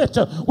make it,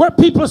 where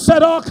people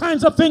said all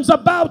kinds of things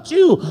about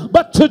you.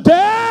 But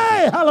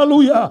today,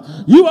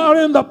 hallelujah, you are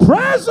in the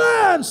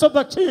presence of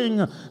the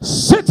King,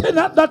 sitting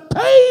at the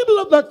table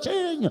of the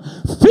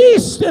King,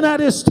 feasting at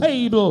his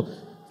table,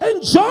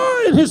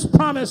 enjoying his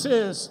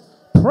promises.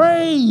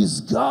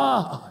 Praise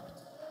God.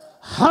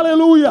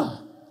 Hallelujah.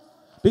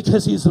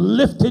 Because he's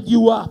lifted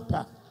you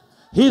up.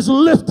 He's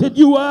lifted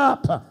you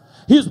up.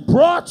 He's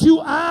brought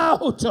you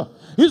out.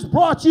 He's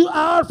brought you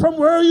out from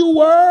where you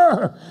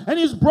were. And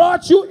he's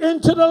brought you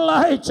into the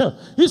light.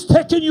 He's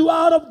taken you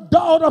out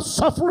of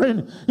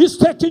suffering. He's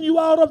taken you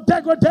out of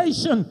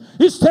degradation.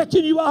 He's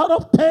taken you out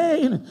of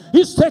pain.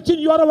 He's taken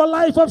you out of a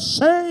life of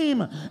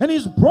shame. And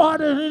he's brought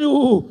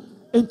you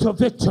into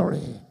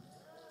victory.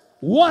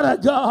 What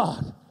a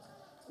God.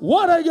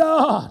 What a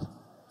God.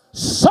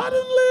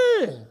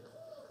 Suddenly,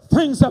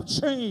 things have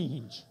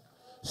changed.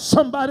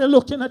 Somebody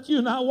looking at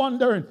you now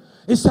wondering,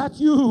 is that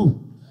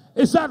you?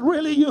 Is that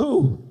really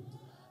you?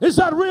 Is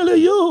that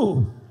really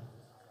you?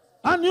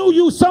 I knew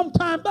you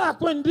sometime back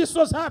when this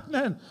was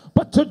happening.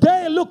 But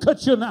today, look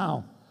at you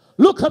now.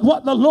 Look at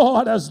what the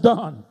Lord has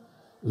done.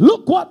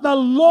 Look what the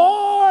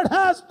Lord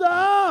has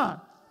done.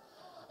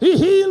 He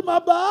healed my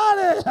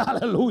body.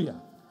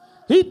 Hallelujah.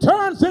 He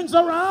turned things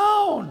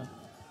around.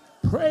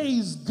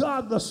 Praise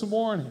God this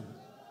morning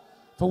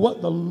for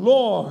what the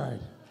Lord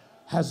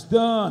has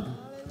done.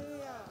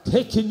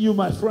 Taking you,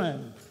 my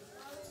friend,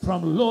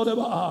 from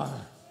Lodebar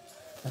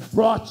and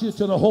brought you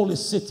to the holy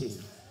city,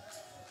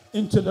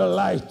 into the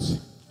light,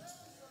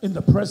 in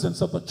the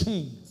presence of the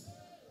King.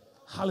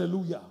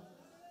 Hallelujah.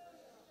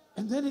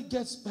 And then it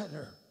gets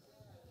better,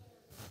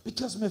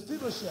 because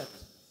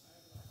Mephibosheth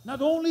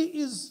not only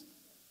is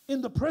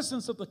in the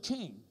presence of the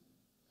King,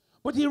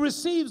 but he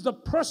receives the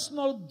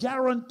personal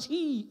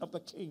guarantee of the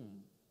King.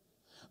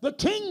 The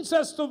King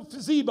says to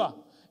Ziba,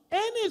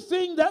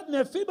 anything that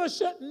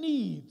Mephibosheth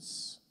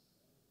needs,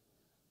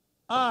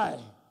 I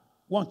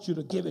want you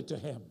to give it to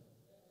him.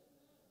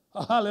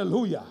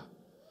 Hallelujah.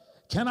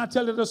 Can I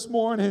tell you this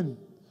morning,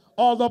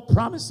 all the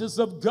promises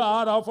of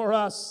God are for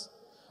us.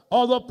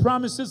 All the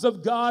promises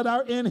of God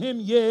are in him,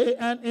 yea,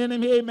 and in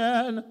him,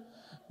 amen.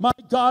 My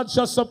God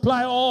shall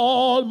supply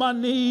all my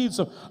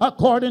needs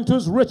according to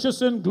his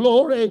riches in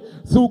glory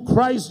through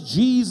Christ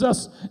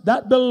Jesus.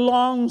 That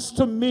belongs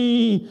to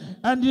me.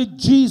 And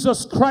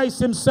Jesus Christ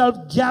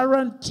himself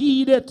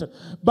guaranteed it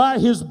by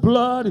his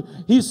blood.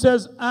 He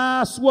says,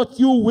 ask what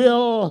you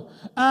will.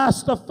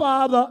 Ask the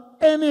Father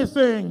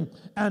anything,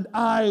 and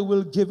I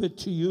will give it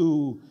to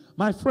you.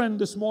 My friend,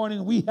 this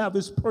morning we have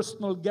his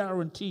personal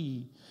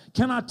guarantee.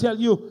 Can I tell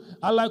you,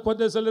 I like what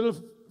there's a little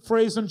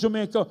phrase in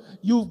Jamaica,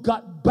 you've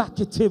got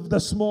backative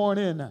this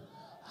morning.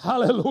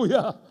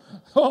 Hallelujah.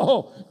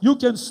 Oh, you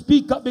can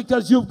speak up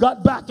because you've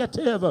got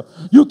backative.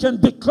 You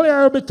can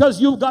declare because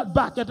you've got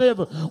backative.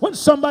 When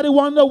somebody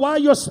wonder why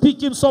you're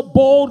speaking so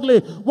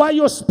boldly, why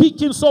you're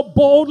speaking so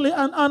boldly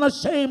and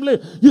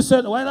unashamedly, you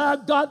said, well,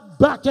 I've got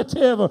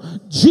backative.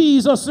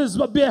 Jesus is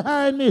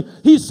behind me.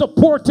 He's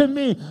supporting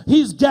me.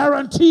 He's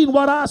guaranteeing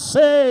what I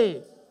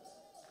say.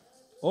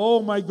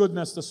 Oh, my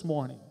goodness, this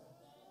morning.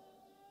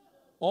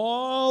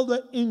 All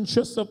the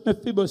interests of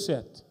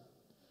Mephibosheth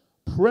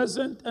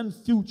present and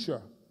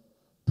future,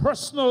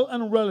 personal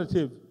and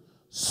relative,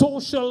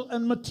 social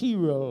and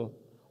material,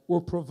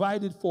 were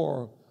provided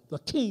for. The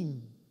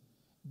King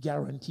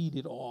guaranteed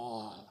it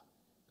all.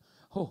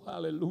 Oh,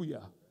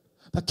 hallelujah.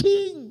 The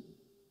King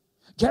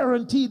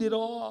guaranteed it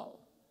all.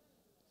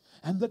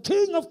 And the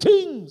King of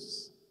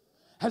Kings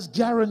has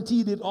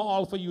guaranteed it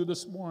all for you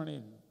this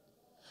morning.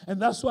 And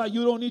that's why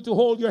you don't need to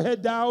hold your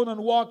head down and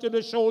walk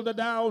your shoulder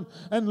down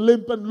and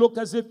limp and look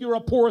as if you're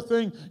a poor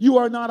thing. You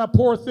are not a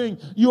poor thing.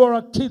 You are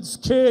a kid's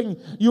king.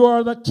 You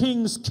are the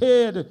King's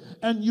kid.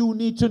 And you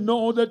need to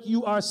know that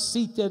you are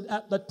seated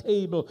at the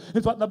table.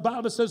 In fact, the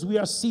Bible says we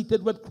are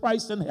seated with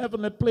Christ in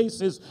heavenly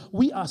places.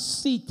 We are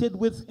seated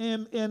with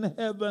him in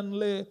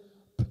heavenly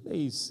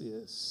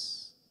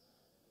places.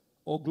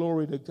 Oh,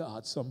 glory to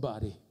God,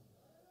 somebody.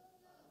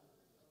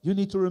 You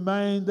need to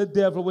remind the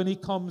devil when he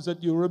comes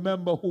that you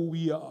remember who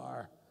we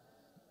are.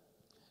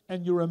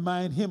 And you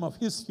remind him of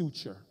his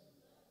future.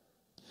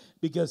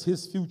 Because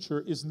his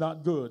future is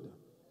not good.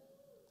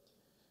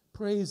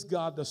 Praise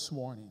God this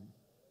morning.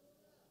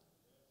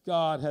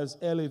 God has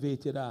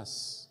elevated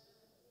us.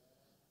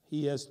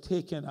 He has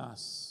taken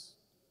us.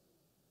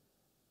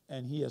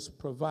 And he has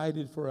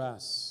provided for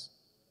us.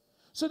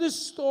 So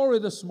this story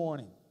this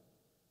morning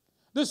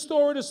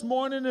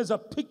is a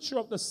picture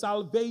of the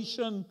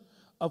salvation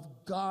of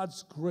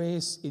God's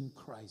grace in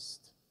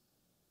Christ.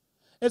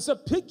 It's a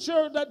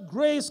picture that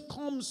grace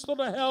comes to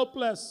the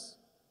helpless.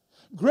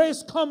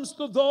 Grace comes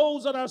to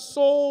those that are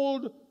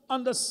sold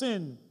under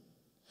sin.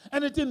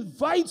 And it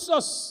invites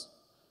us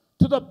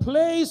to the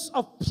place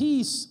of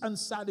peace and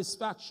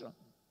satisfaction.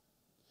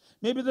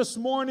 Maybe this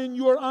morning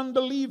you are an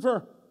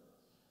unbeliever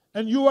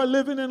and you are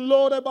living in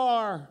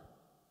Lodabar.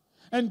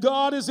 And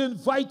God is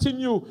inviting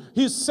you.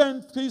 He's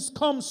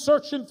come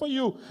searching for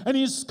you. And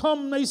he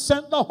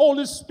sent the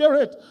Holy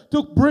Spirit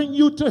to bring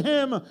you to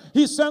him.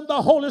 He sent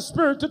the Holy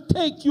Spirit to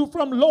take you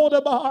from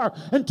Lodabar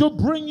and to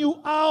bring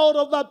you out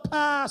of that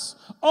past,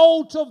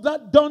 out of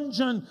that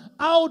dungeon,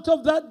 out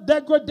of that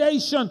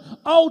degradation,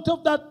 out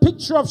of that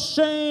picture of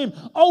shame,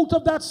 out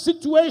of that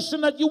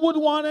situation that you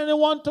wouldn't want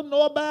anyone to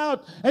know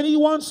about. And he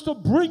wants to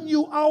bring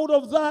you out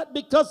of that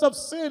because of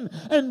sin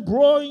and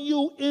bring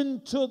you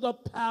into the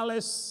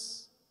palace.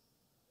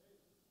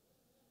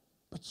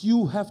 But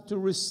you have to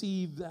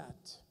receive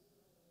that.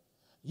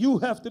 You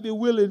have to be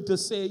willing to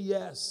say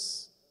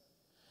yes.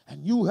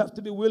 And you have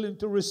to be willing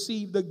to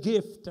receive the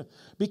gift,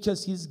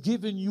 because he's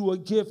given you a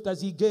gift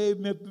as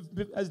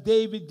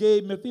David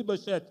gave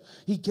Mephibosheth.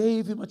 He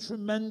gave him a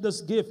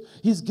tremendous gift.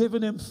 He's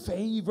given him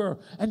favor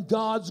and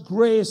God's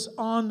grace,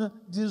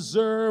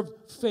 undeserved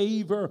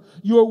favor.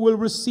 You will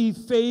receive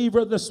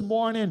favor this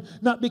morning,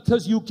 not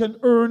because you can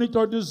earn it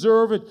or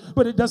deserve it,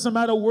 but it doesn't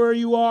matter where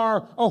you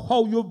are or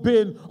how you've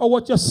been or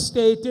what your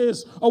state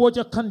is or what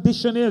your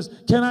condition is.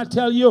 Can I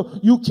tell you,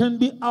 you can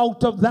be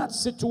out of that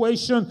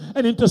situation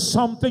and into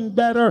something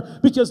better,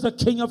 because the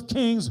King of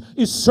Kings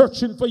is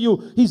searching for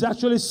you. He's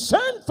actually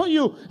sent for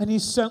you, and he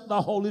sent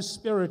the Holy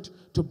Spirit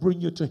to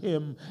bring you to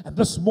him. And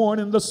this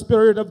morning the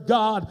Spirit of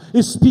God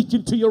is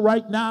speaking to you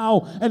right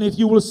now. And if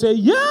you will say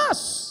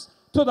yes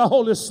to the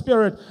Holy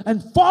Spirit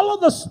and follow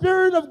the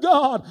Spirit of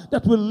God,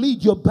 that will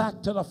lead you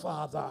back to the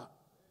Father.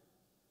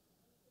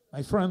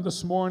 My friend,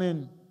 this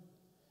morning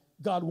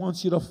God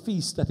wants you to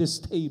feast at his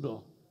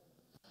table.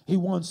 He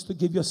wants to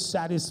give you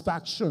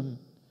satisfaction.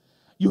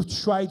 You've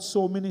tried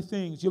so many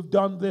things. You've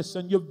done this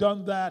and you've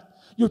done that.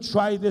 You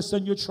try this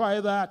and you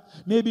try that.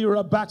 Maybe you're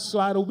a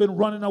backslider who's been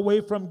running away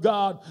from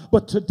God,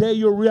 but today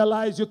you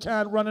realize you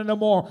can't run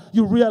anymore.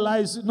 You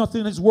realize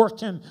nothing is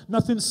working.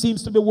 Nothing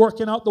seems to be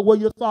working out the way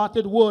you thought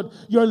it would.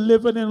 You're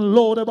living in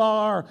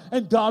Lodabar,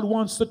 and God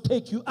wants to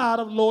take you out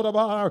of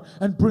Lodabar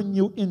and bring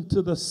you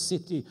into the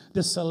city,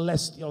 the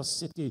celestial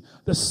city,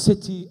 the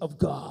city of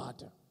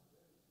God.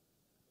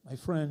 My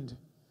friend,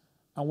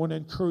 I want to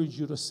encourage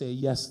you to say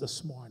yes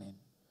this morning,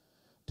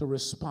 to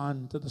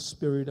respond to the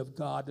Spirit of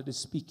God that is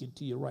speaking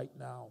to you right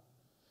now,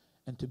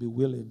 and to be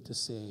willing to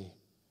say,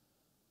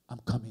 I'm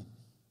coming.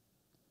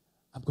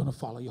 I'm going to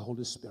follow your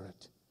Holy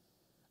Spirit.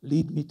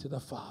 Lead me to the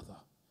Father.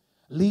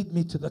 Lead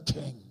me to the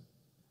King.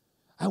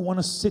 I want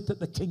to sit at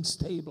the King's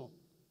table.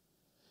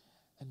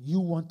 And you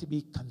want to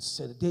be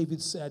considered.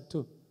 David said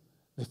to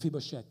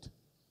Mephibosheth,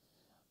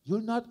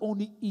 you'll not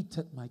only eat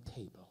at my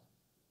table,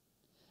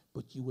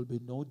 but you will be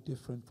no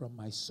different from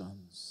my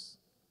sons.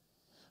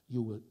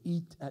 You will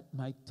eat at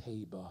my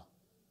table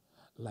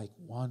like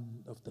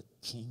one of the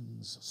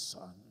king's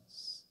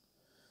sons.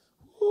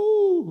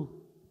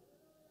 Woo!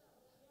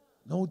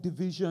 No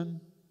division,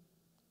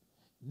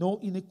 no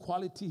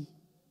inequality,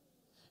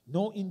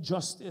 no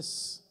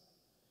injustice.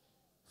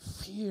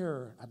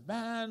 Fear, a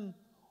man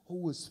who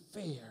was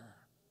fair.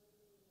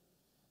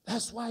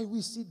 That's why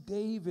we see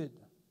David,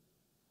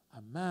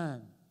 a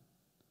man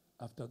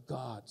after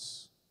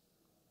God's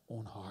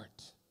own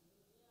heart.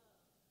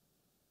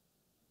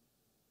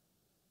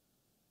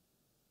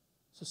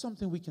 So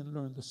something we can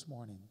learn this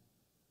morning.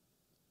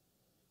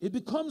 It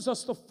becomes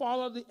us to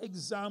follow the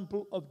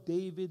example of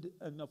David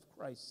and of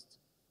Christ.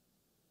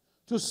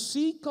 to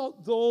seek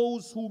out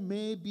those who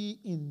may be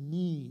in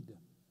need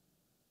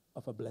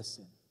of a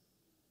blessing.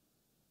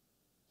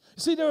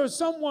 See, there is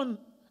someone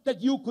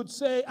that you could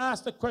say,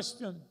 ask the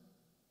question,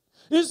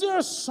 is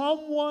there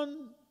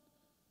someone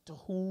to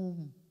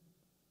whom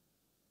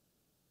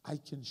I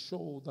can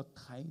show the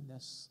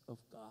kindness of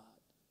God?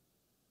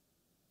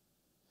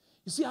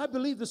 You see, I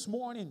believe this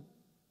morning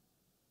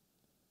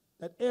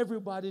that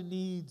everybody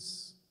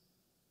needs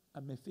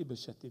a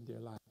Mephibosheth in their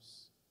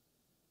lives.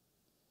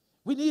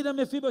 We need a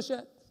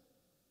Mephibosheth.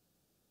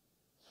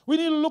 We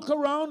need to look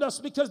around us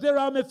because there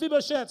are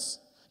Mephibosheths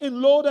in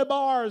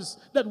Lodebar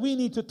that we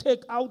need to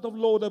take out of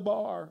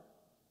Lodebar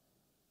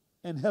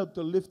and help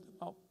to lift them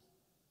up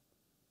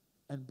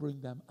and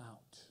bring them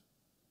out.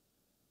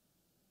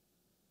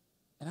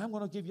 And I'm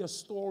going to give you a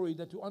story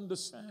that you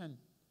understand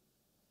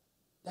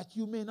that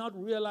you may not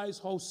realize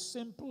how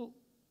simple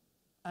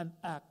an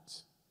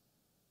act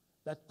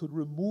that could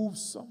remove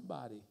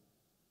somebody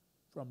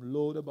from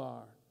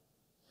Lodebar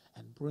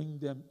and bring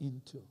them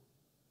into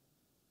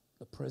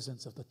the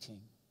presence of the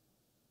king.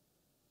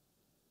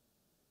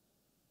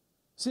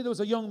 See, there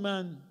was a young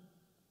man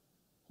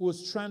who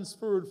was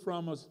transferred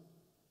from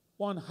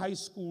one high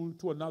school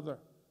to another.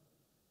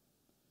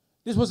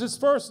 This was his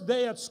first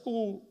day at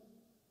school.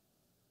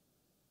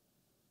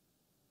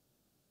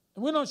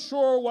 And we're not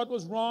sure what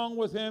was wrong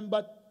with him,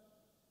 but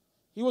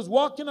he was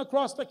walking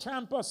across the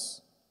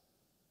campus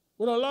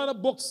with a lot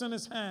of books in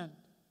his hand.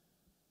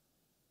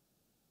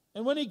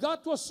 And when he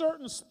got to a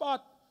certain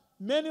spot,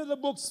 many of the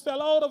books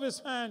fell out of his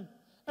hand.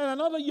 And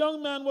another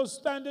young man was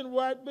standing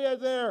right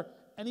there,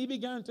 and he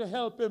began to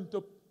help him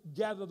to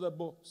gather the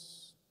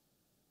books.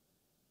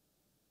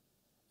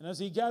 And as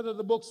he gathered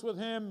the books with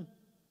him,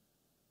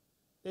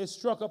 they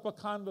struck up a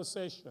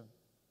conversation.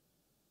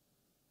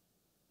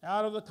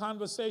 Out of the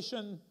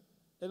conversation,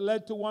 it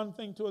led to one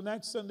thing to the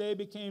next, and they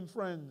became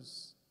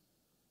friends.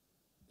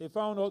 They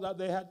found out that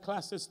they had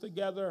classes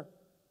together.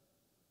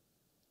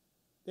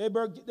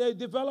 They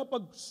developed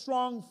a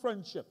strong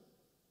friendship.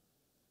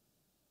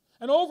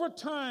 And over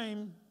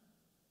time,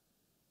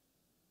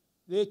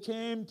 they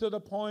came to the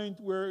point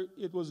where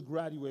it was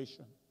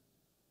graduation.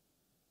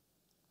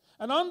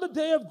 And on the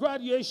day of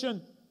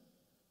graduation,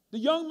 the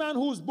young man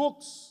whose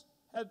books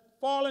had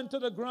fallen to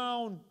the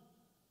ground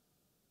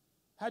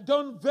had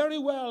done very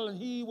well, and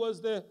he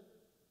was the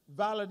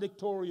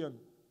valedictorian.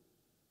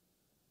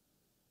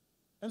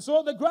 And so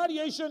at the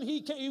graduation,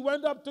 he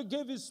went up to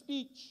give his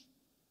speech.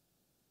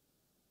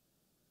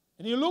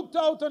 And he looked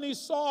out and he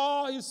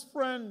saw his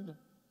friend,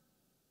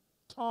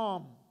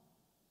 Tom,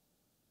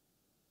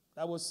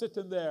 that was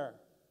sitting there.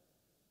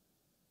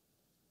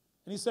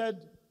 And he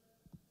said,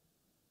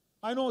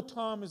 I know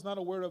Tom is not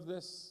aware of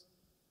this,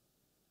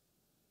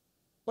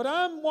 but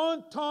I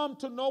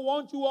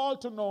want you all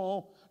to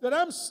know that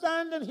I'm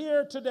standing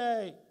here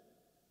today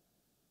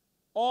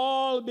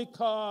all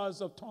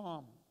because of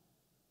Tom.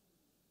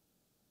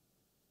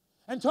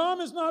 And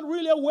Tom is not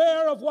really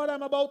aware of what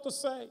I'm about to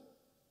say.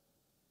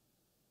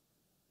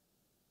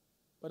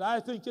 But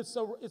I think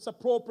it's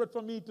appropriate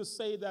for me to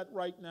say that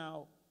right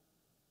now.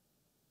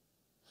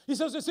 He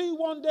says, you see,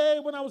 one day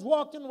when I was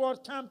walking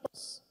toward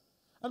campus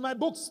and my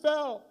books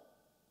fell,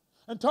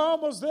 and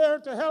Tom was there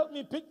to help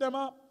me pick them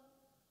up,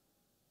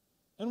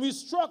 and we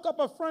struck up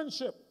a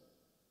friendship.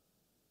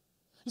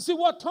 You see,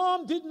 what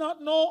Tom did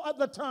not know at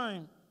the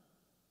time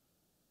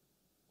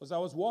was I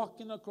was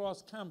walking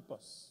across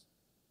campus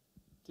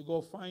to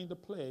go find a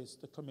place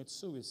to commit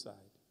suicide.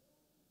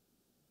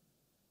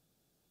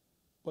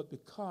 But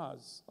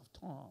because of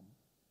Tom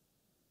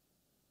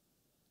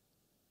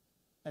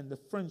and the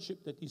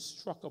friendship that he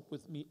struck up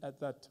with me at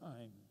that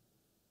time,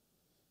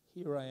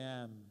 here I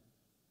am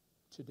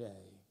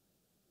today.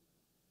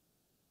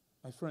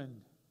 My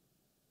friend,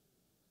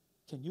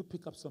 can you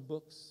pick up some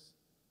books?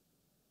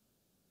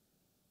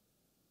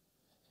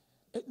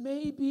 It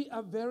may be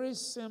a very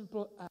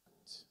simple act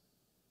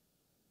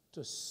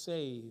to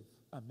save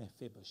a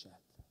Mephibosheth.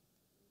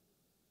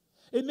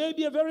 It may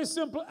be a very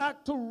simple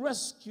act to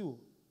rescue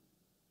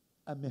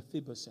a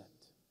Mephibosheth.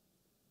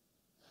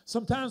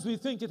 Sometimes we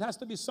think it has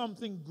to be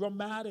something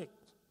dramatic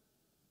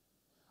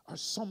or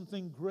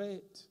something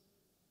great.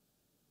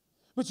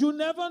 But you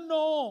never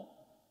know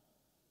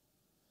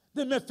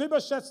the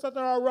Mephibosheths that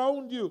are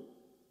around you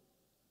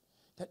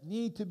that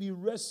need to be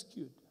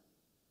rescued.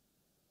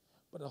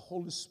 But the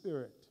Holy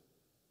Spirit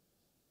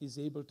is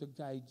able to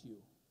guide you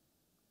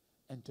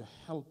and to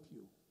help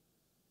you,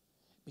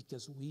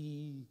 because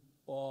we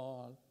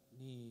all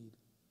need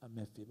a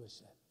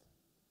Mephibosheth.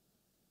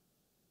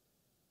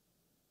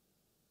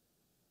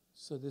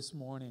 So this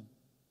morning,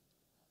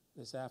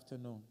 this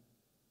afternoon,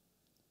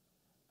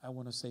 I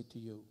want to say to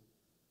you,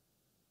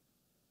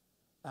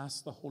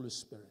 ask the Holy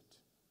Spirit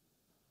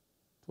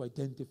to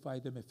identify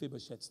the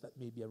Mephibosheths that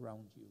may be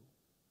around you.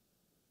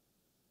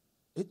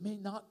 It may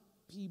not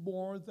be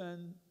more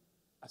than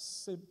a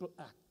simple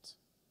act,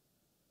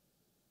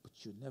 but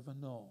you never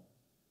know.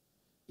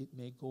 It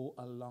may go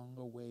a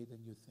longer way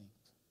than you think.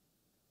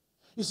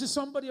 You see,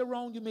 somebody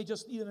around you may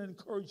just need an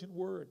encouraging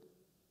word.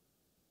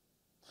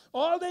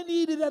 All they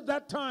needed at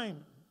that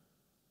time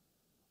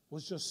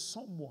was just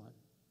someone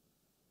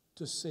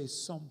to say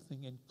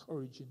something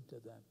encouraging to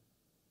them.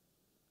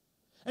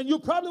 And you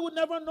probably would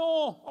never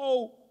know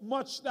how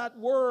much that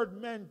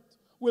word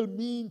will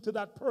mean to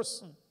that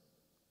person.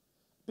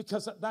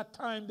 Because at that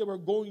time they were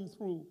going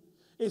through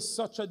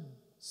such a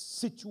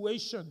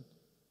situation,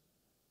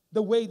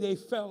 the way they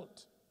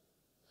felt.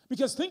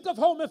 Because think of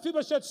how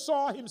Mephibosheth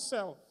saw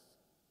himself.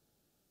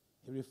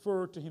 He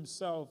referred to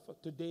himself,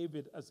 to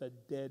David, as a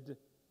dead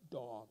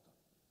dog.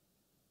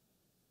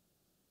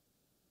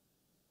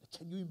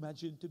 Can you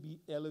imagine to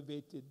be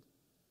elevated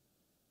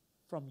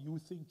from you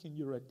thinking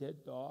you're a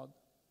dead dog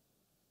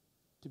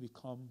to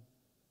become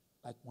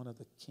like one of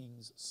the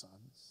king's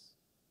sons?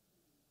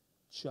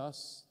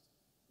 Just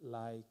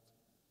like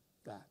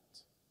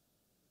that.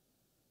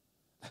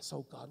 That's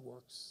how God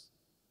works.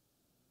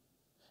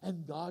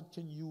 And God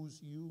can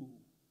use you,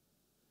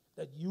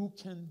 that you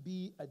can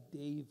be a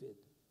David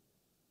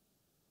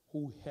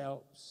who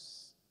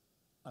helps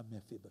a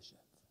Mephibosheth.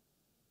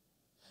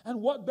 And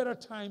what better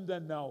time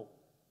than now?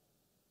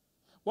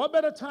 What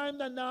better time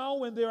than now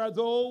when there are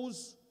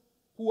those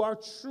who are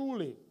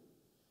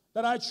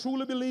that I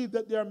truly believe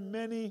that there are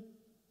many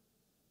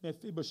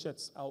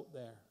Mephibosheths out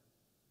there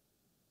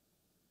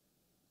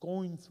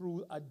going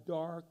through a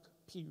dark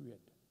period,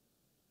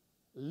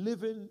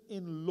 living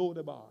in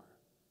Lodabar,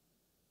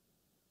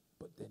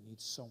 but they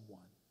need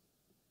someone.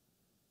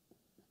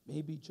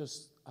 Maybe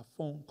just a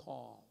phone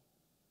call.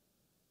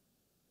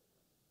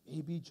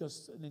 Maybe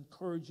just an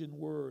encouraging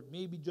word.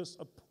 Maybe just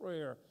a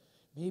prayer.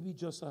 Maybe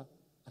just a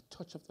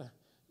touch of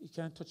you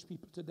can't touch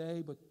people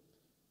today, but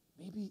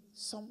maybe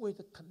some way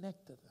to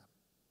connect to them.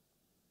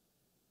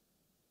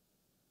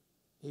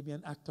 Maybe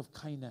an act of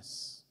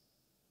kindness.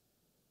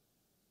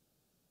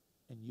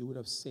 And you would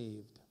have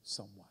saved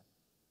someone.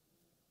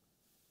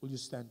 Will you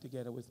stand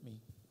together with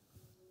me?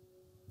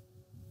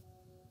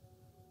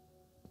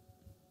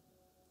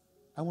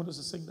 I want us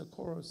to sing the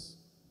chorus.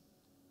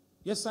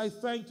 Yes, I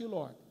thank you,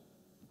 Lord.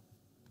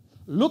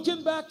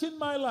 Looking back in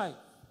my life,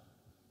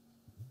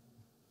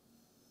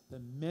 the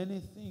many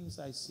things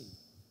I see,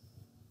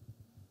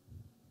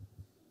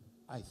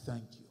 I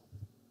thank you.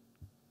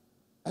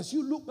 As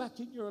you look back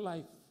in your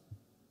life,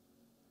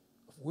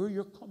 of where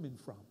you're coming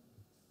from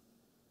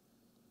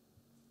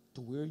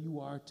to where you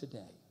are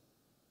today,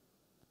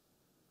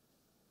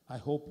 I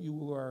hope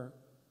you are,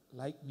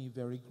 like me,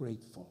 very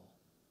grateful.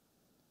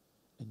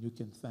 And you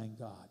can thank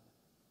God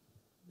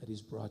that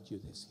He's brought you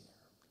this year.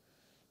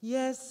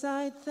 Yes,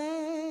 I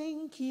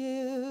thank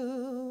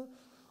you,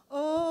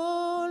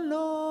 oh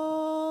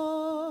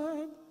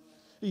Lord.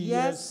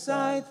 Yes,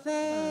 I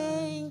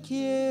thank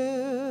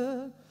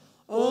you,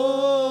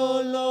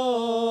 oh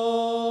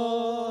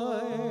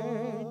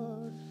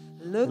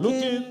Lord.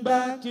 Looking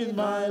back in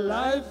my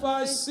life,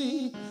 I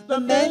see the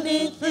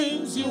many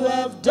things you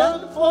have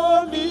done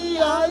for me.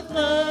 I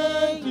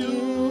thank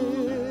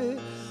you,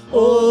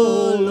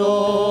 oh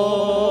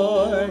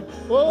Lord.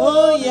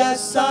 Oh,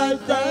 yes, I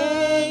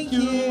thank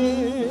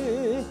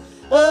you,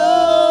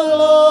 oh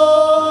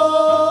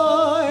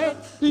Lord.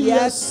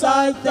 Yes,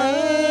 I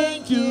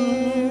thank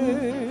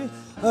you,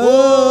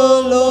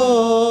 oh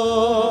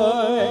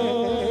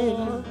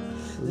Lord.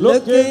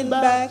 Looking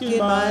back in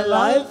my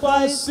life,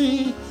 I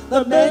see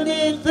the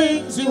many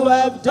things you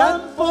have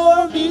done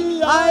for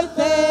me. I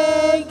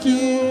thank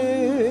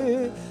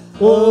you,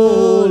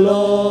 oh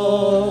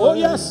Lord. Oh,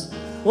 yes.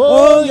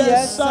 Oh,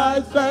 yes, I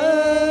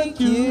thank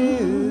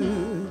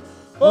you,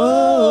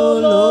 oh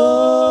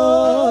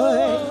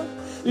Lord.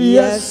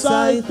 Yes,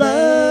 I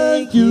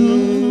thank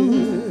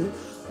you,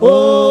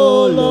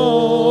 oh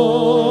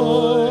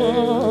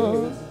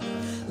Lord.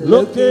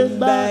 Looking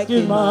back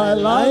in my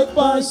life,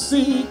 I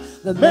see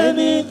the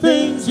many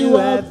things you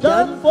have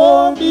done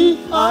for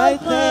me. I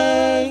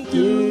thank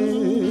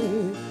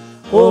you,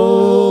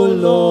 oh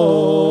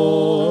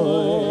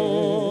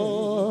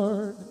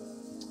Lord.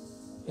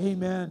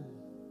 Amen.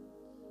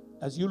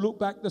 As you look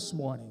back this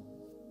morning,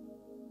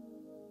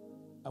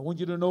 I want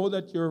you to know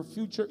that your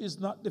future is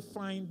not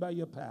defined by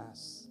your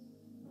past.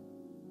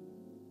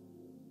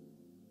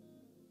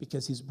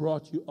 Because He's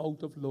brought you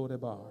out of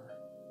Lodabar.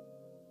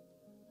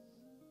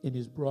 And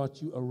He's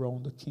brought you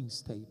around the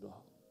king's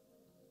table.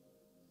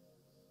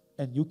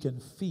 And you can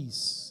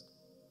feast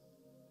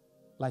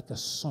like a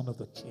son of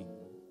the king.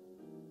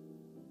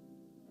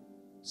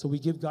 So we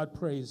give God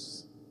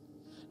praise.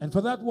 And for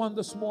that one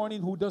this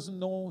morning who doesn't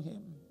know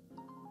Him,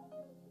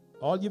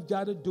 all you've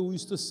got to do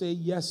is to say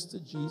yes to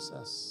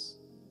Jesus.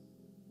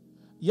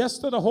 Yes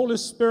to the Holy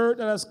Spirit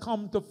that has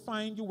come to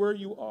find you where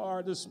you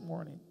are this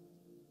morning.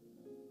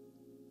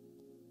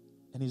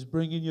 And He's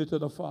bringing you to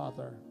the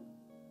Father.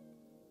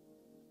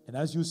 And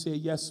as you say,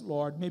 yes,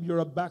 Lord, maybe you're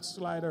a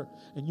backslider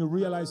and you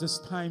realize it's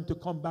time to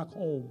come back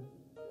home.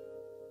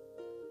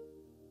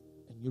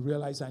 And you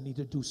realize I need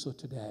to do so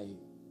today.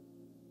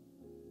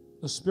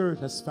 The Spirit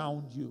has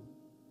found you.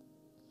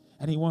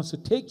 And He wants to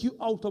take you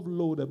out of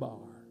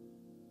Lodabar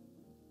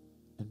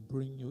and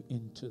bring you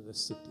into the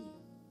city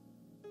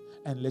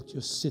and let you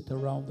sit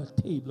around the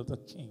table of the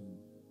king.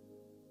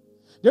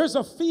 There's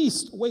a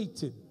feast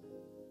waiting.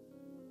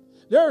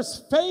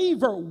 There's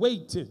favor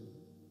waiting.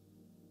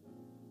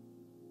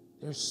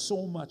 There's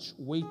so much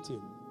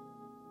waiting.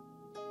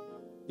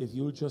 If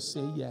you'll just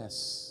say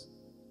yes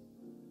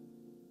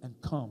and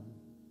come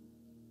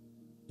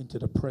into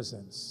the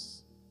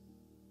presence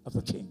of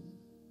the King.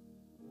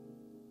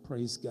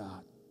 Praise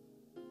God.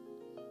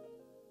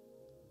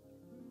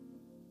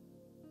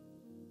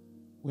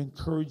 We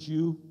encourage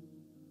you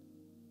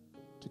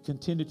to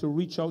continue to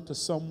reach out to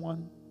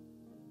someone,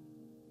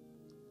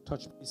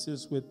 touch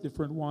bases with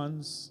different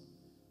ones,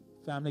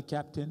 family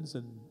captains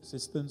and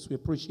assistants. We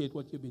appreciate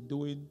what you've been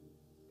doing,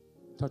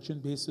 touching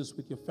bases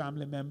with your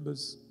family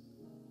members.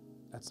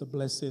 That's a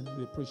blessing.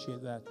 We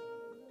appreciate that.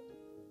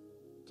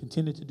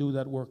 Continue to do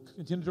that work.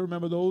 Continue to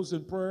remember those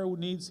in prayer who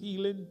needs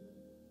healing,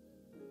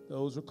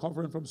 those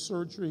recovering from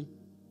surgery.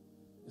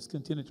 Just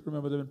continue to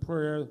remember them in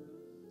prayer.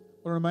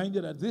 I'll remind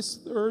you that this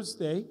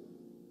Thursday,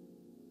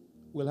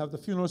 we'll have the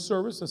funeral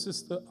service of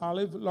Sister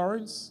Olive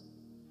Lawrence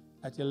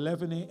at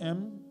 11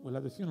 a.m. We'll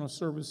have the funeral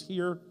service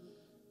here.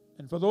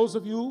 And for those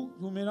of you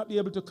who may not be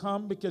able to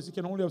come because you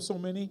can only have so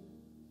many,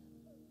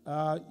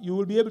 you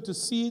will be able to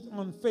see it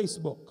on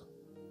Facebook.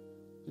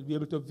 You'll be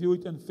able to view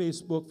it on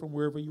Facebook from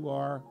wherever you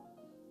are.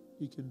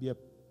 You can be a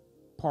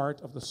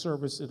part of the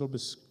service. It'll be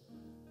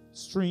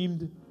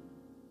streamed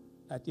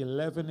at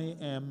 11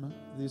 a.m.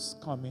 this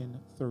coming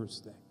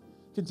Thursday.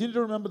 Continue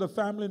to remember the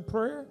family in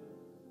prayer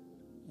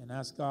and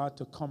ask God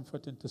to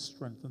comfort and to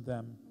strengthen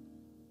them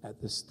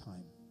at this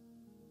time.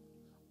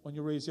 When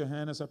you raise your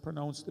hand as I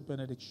pronounce the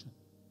benediction.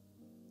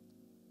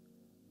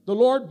 The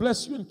Lord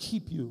bless you and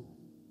keep you.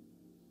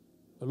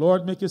 The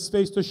Lord make his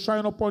face to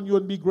shine upon you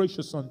and be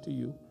gracious unto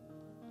you.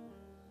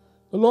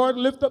 The Lord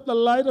lift up the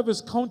light of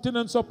his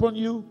countenance upon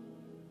you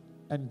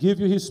and give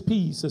you his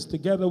peace, as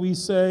together we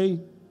say,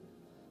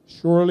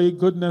 surely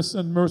goodness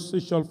and mercy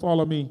shall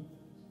follow me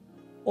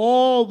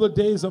all the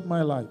days of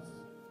my life,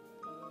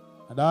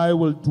 and I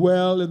will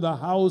dwell in the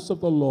house of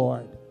the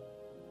Lord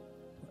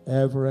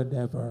forever and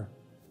ever.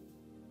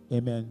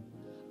 Amen.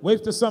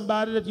 Wave to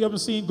somebody that you haven't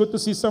seen. Good to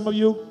see some of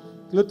you.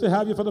 Good to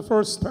have you for the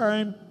first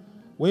time.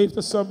 Wave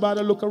to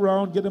somebody, look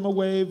around, give them a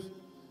wave.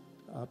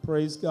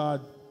 Praise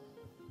God.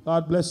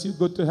 God bless you.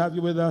 Good to have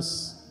you with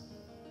us.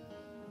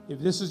 If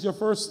this is your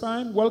first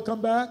time,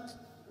 welcome back.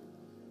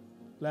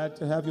 Glad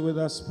to have you with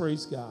us.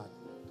 Praise God.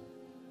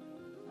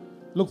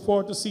 Look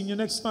forward to seeing you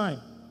next time.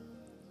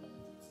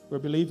 We're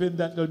believing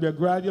that there'll be a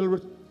gradual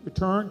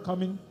return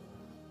coming.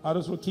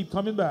 Others will keep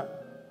coming back.